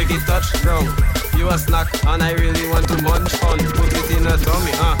 make it touch down. You a snack and I really want to munch on. Put it in a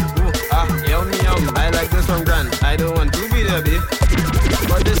tummy, yum yum. I like this from Grand, I don't want to be there, babe.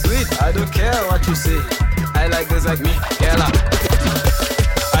 But it's sweet, I don't care what you say. I like girls like me, Ella.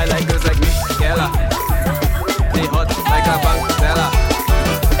 I like girls like me, Ella. They hot like a bank teller.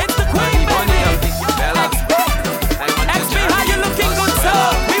 It's the queen, baby. Bella. Ask me how you looking good, sir.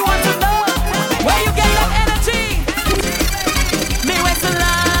 We want to know where you get that energy. Me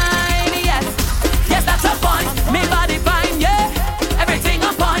waistline, yes, yes that's a point. Me body fine, yeah, everything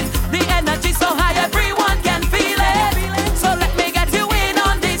on point. The energy so high, everyone can feel it. So let me get you in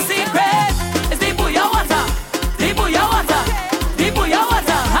on this secret. It's the booyah water, the booyah water.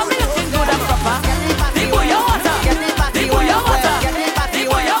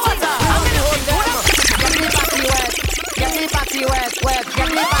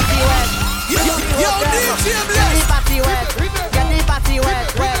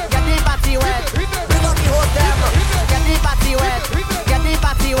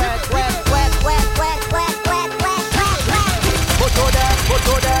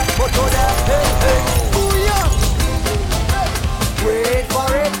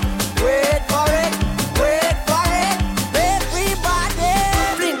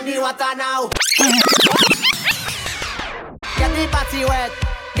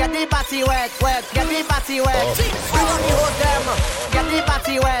 the party wet, wet, get the party wet. We want to hold them. Get the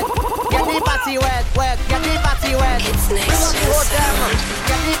party wet, get the party wet, wet, get the party wet. We want to hold them.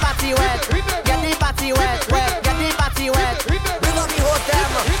 Get the party wet, get the party wet, wet, get the party wet. We want to hold them.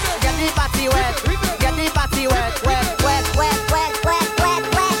 Get the party wet, get the party wet, wet, wet, wet, wet, wet, wet,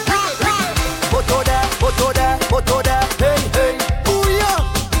 wet, wet, wet. Photo there, photo there, photo there. Hey, hey, booyah!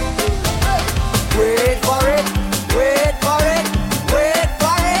 Wait for it, wait for it, wait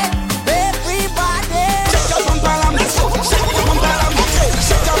for it, everybody. Shake your bum bum, let's go. Shake your bum bum, okay.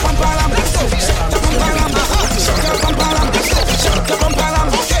 Shake your bum bum, let's go. Shake your bum bum, shake your bum bum, let's go. Shake your bum bum,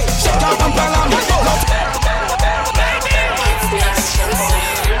 okay. Shake your bum bum, let's go.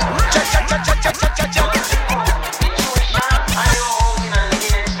 Check, check, check, check, check, check, check, check.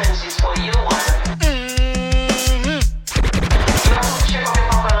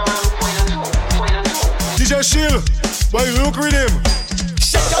 DJ Shield, boy, look with him.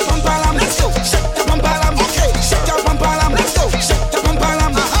 Shake your bum bum, let's go. Shake your bum bum, okay. Shake your bum bum, let's go. Shake your bum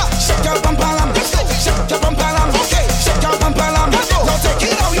bum, shake your bum bum, let's go. Shake your bum bum, okay. Shake your bum bum, let's go. Now take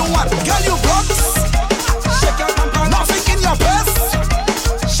it how you want, girl, you broke. Shake your bum bum, nothing in your purse.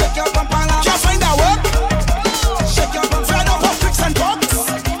 Shake your bum bum, can't find that work. Shake your bum, fed up of tricks and bugs.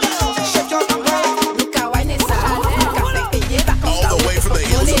 Shake your bum bum. All the way from the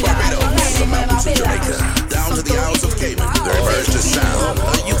hills of Barbados, the mountains of Jamaica, down to the Isles of Cayman, there emerged a sound, a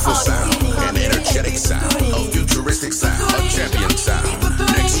youthful sound, an energetic sound, a futuristic sound, a champion sound,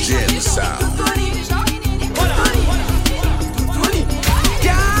 next gen sound.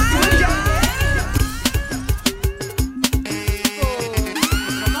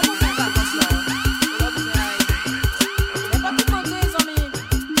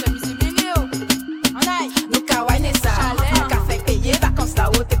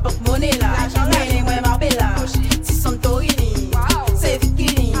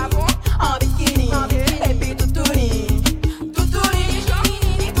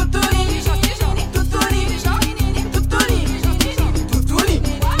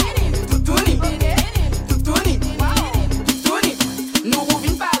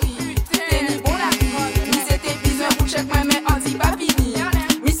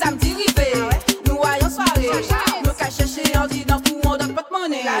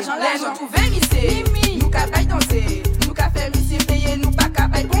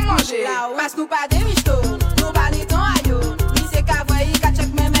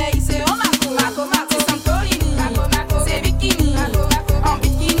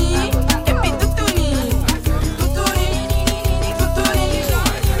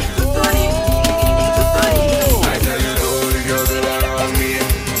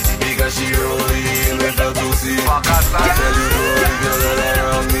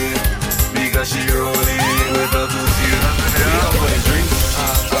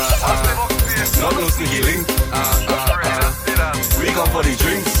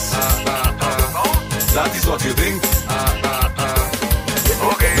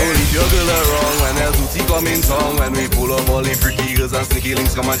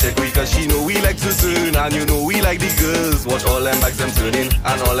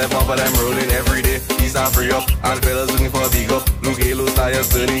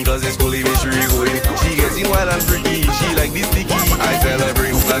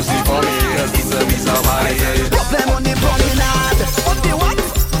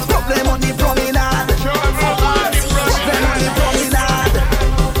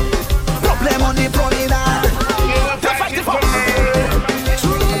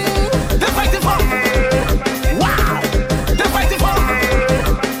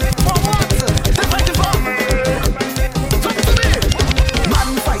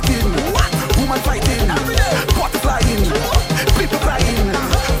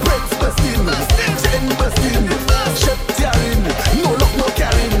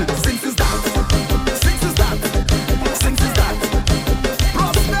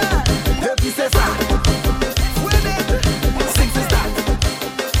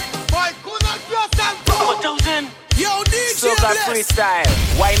 Freestyle,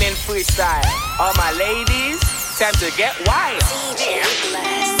 whining freestyle. All my ladies, time to get wild.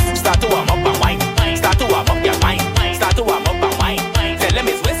 Start to warm up and wine. Start to warm up your wine. Start to warm up and wine. Tell them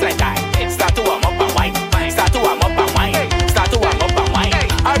it's waist like that. Start to warm up and wine. Start to warm up and wine. Start to warm up and wine.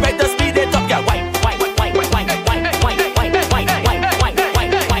 Alright, the speed it up, yeah. Wine, wine, wine, wine, wine, wine, wine, wine, wine, wine, wine, wine,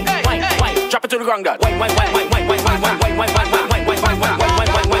 wine, wine, wine. Drop it to the ground, God. Wine, wine, wine, wine, wine, wine, wine, wine, wine, wine, wine, wine, wine, wine,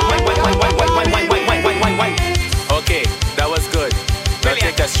 wine, wine, wine, wine. Okay, that was good. Now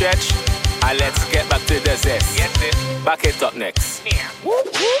take a stretch and let's get back to the zest. Back it up next.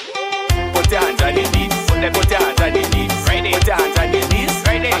 Put your hands on your knees. Put your hands on your knees. Put your hands on your knees.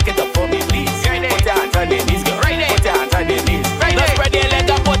 Back it up for me, please. Put your hands on your knees, girl. Put your hands on your knees. Now spread your leg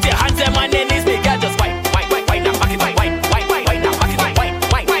up, put your hands on your knees. Me girl, just wine, now back it up, wine, now back it up, wine, now back it up, wine, now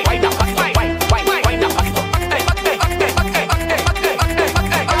back it up,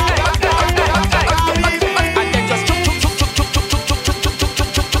 and then just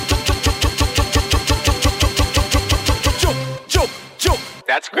choke.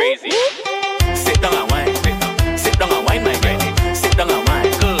 That's crazy. Sit down and wine, sit down and wine, my girl. Sit down and wine,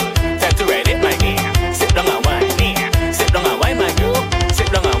 good. Time to ride it, my girl. Sit down and wine, sit down and wine, my girl.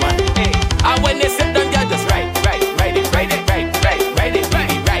 Sit down and wine. And when they sit down, girl, just ride it, ride it, ride it, ride it, ride it, ride it, ride it,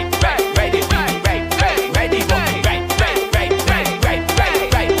 ride it, ride it, ride it, ride it,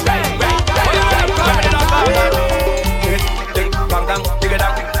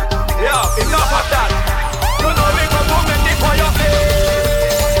 ride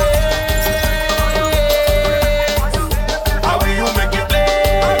it, ride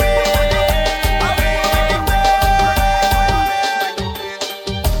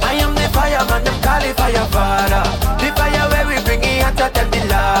it, fire father. The fire where we bring it hotter than the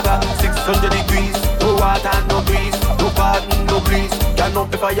lava. 600 degrees, no water, no breeze, no pardon, no please. Can't up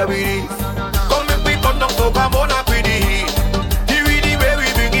the fire with it. Come make we turn down so come on up with the heat. The really way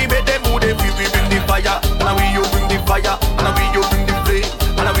we bring it, make them move them feel. We bring the fire, and we you bring the fire, and we you bring the flame,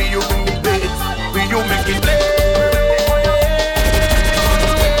 and we you bring the plates. We you make it play.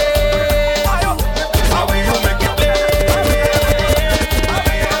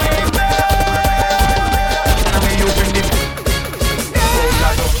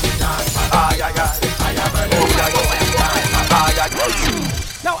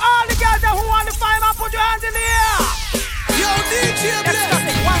 Now all the girls that who want the fireman, put your hands in the air. Yo, DJ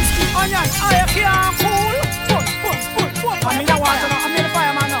Exotic, one ski onion, I can't cool. Put. I mean, I want to know, I mean the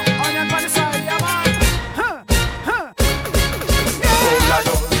fireman now. Onion on the side, yeah man.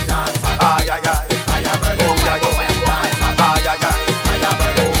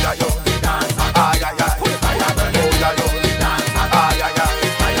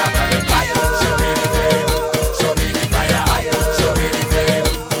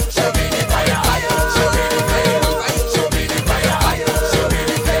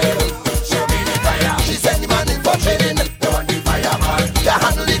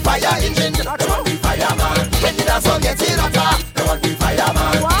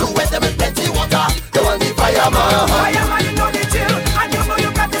 Fireman, you know the chill, and you know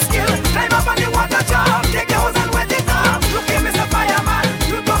you got the skill. Climb up on the water jar, take your hose and wet it up. Look at Mr. Fireman,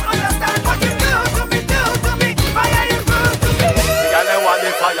 you don't understand what you do to me. Fire is good to me. Girl, I want the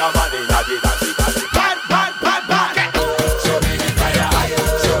fireman in a bit. Bad. Show me the fire,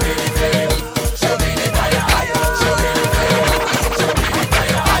 show me the flame. Show me the fire, show me the flame. Show me the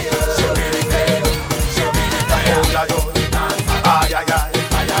fire, show me the flame. Show me the fire. Oh, yeah, yo.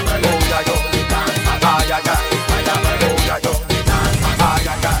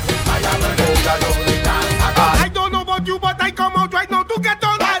 I don't know about you, but I come out right now to get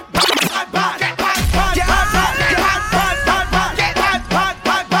on.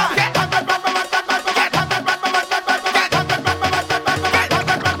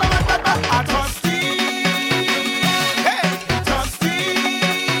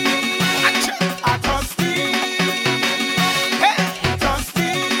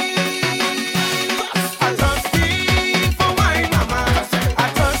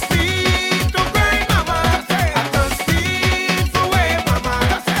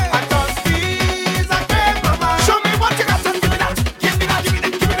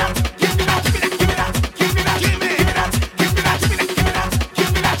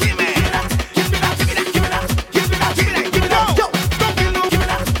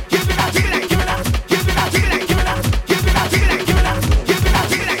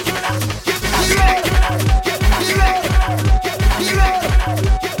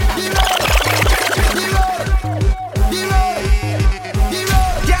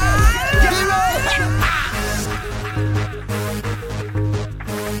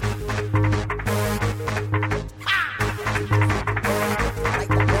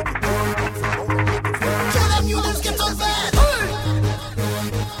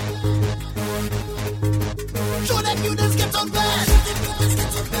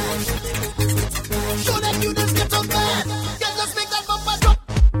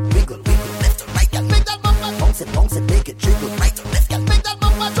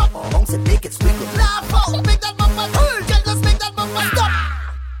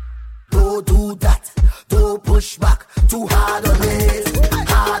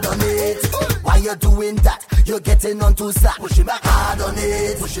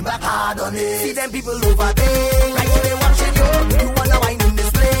 See them people over there, like they watching you. You wanna wine in this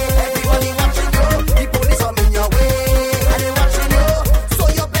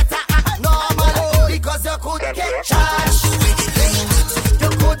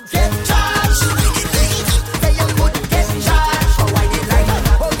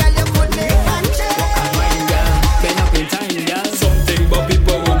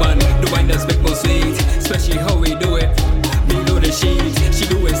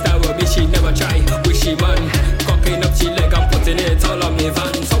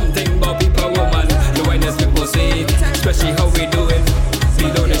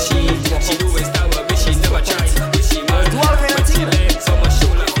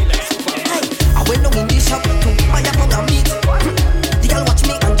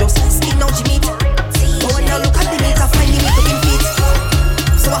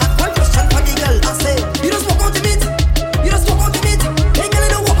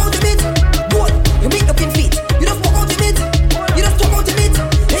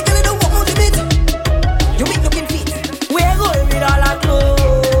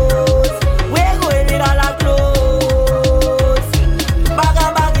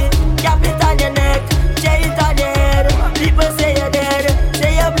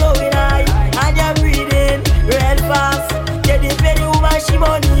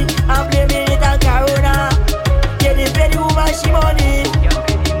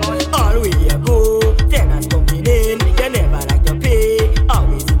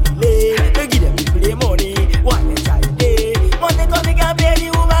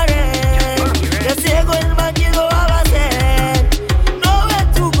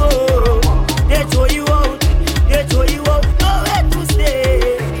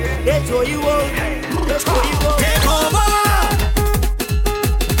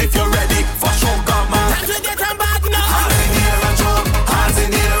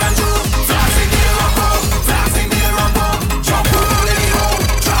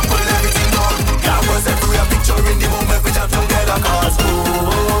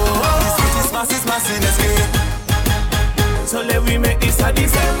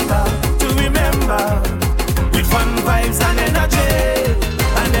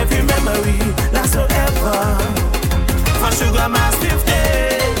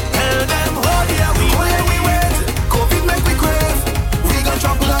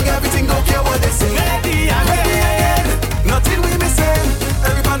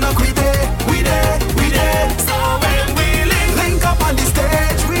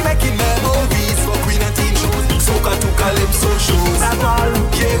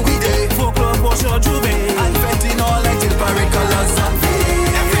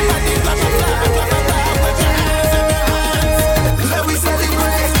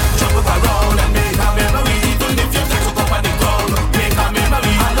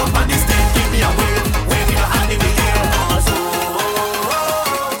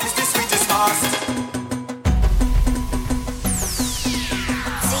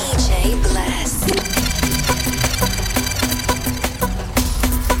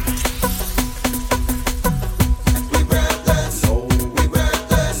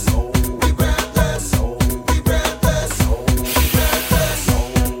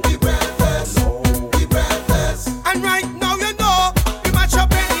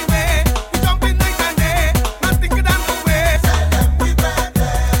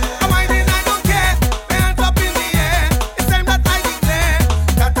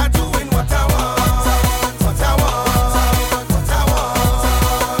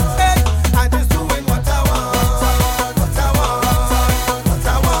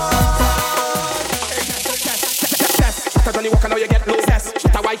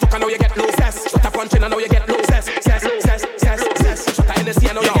right hook, I know you get low zest. Shot a punch in, I know you get low zest. Zest. Shot a Hennessy,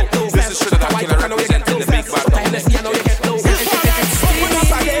 I know you get low zest. This is Trinidad Killer representing the big bad dog. Hennessy, I know you get low zest. Open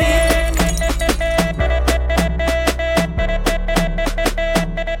up again.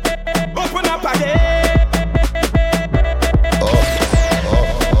 Open up again.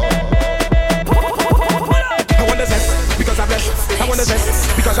 I want the zest because I'm blessed. I want the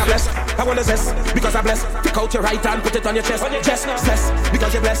zest because I'm blessed. I want the zest because I'm blessed. Pick out your right hand, put it on your chest. Just zest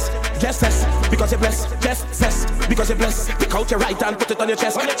because you're blessed. Just zest because you're blessed. Just zest because you're blessed. Pick out your right hand, put it on your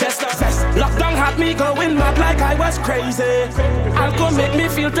chest. Just zest. Lockdown had me going mad like I was crazy. Alcohol make me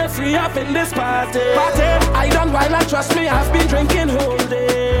feel to free up in this party. I done while and trust me, I've been drinking whole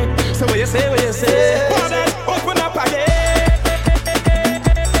day. So what you say, what you say? Open up again.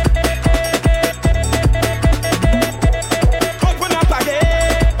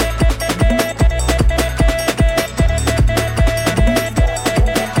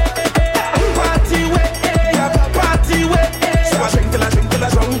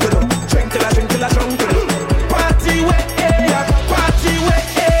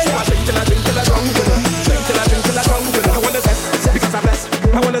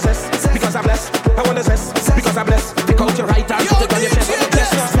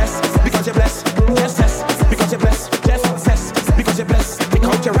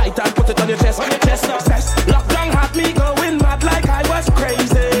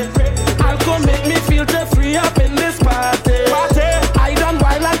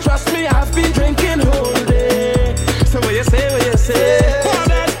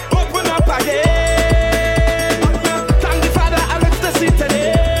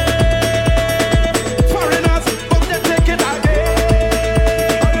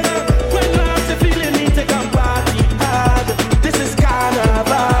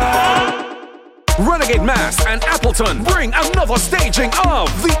 Bring another staging of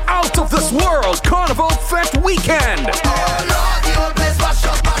the Out of This World Carnival Fete Weekend.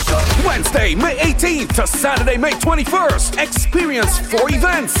 Wednesday, May 18th to Saturday, May 21st. Experience 4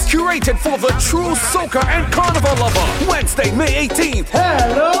 events curated for the true soca and carnival lover. Wednesday, May 18th.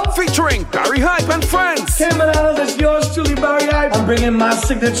 Hello. Featuring Barry Hype and friends. Hey man, this is yours truly, Barry Hype. I'm bringing my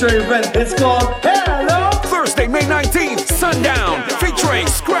signature event. It's called Hello. Thursday, May 19th, Sundown, featuring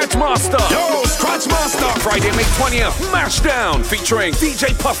Scratch Master. Yo, Scratch Master. Friday, May 20th, Mashdown, featuring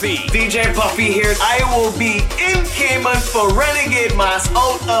DJ Puffy. DJ Puffy here. I will be in Cayman for Renegade Mass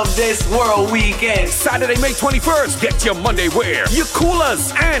Out of This World Weekend. Saturday, May 21st, get your Monday wear, your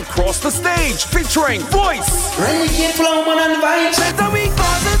coolers, and cross the stage, featuring Voice. Renegade Flow and Vibes. Better we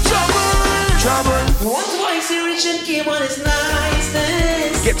cause the trouble. One voice in Rich and Cayman is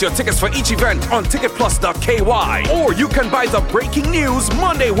niceness. Get your tickets for each event on ticketplus.ky, or you can buy the Breaking News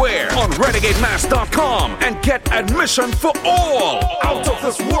Monday wear on renegademass.com and get admission for all Out of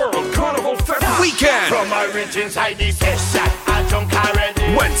This World Carnival Fete Weekend. From my rich inside this session, I drunk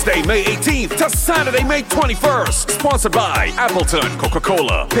already. Wednesday, May 18th to Saturday, May 21st. Sponsored by Appleton,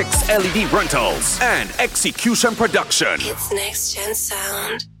 Coca-Cola, Pix LED Rentals, and Execution Production. It's Next Gen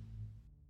Sound.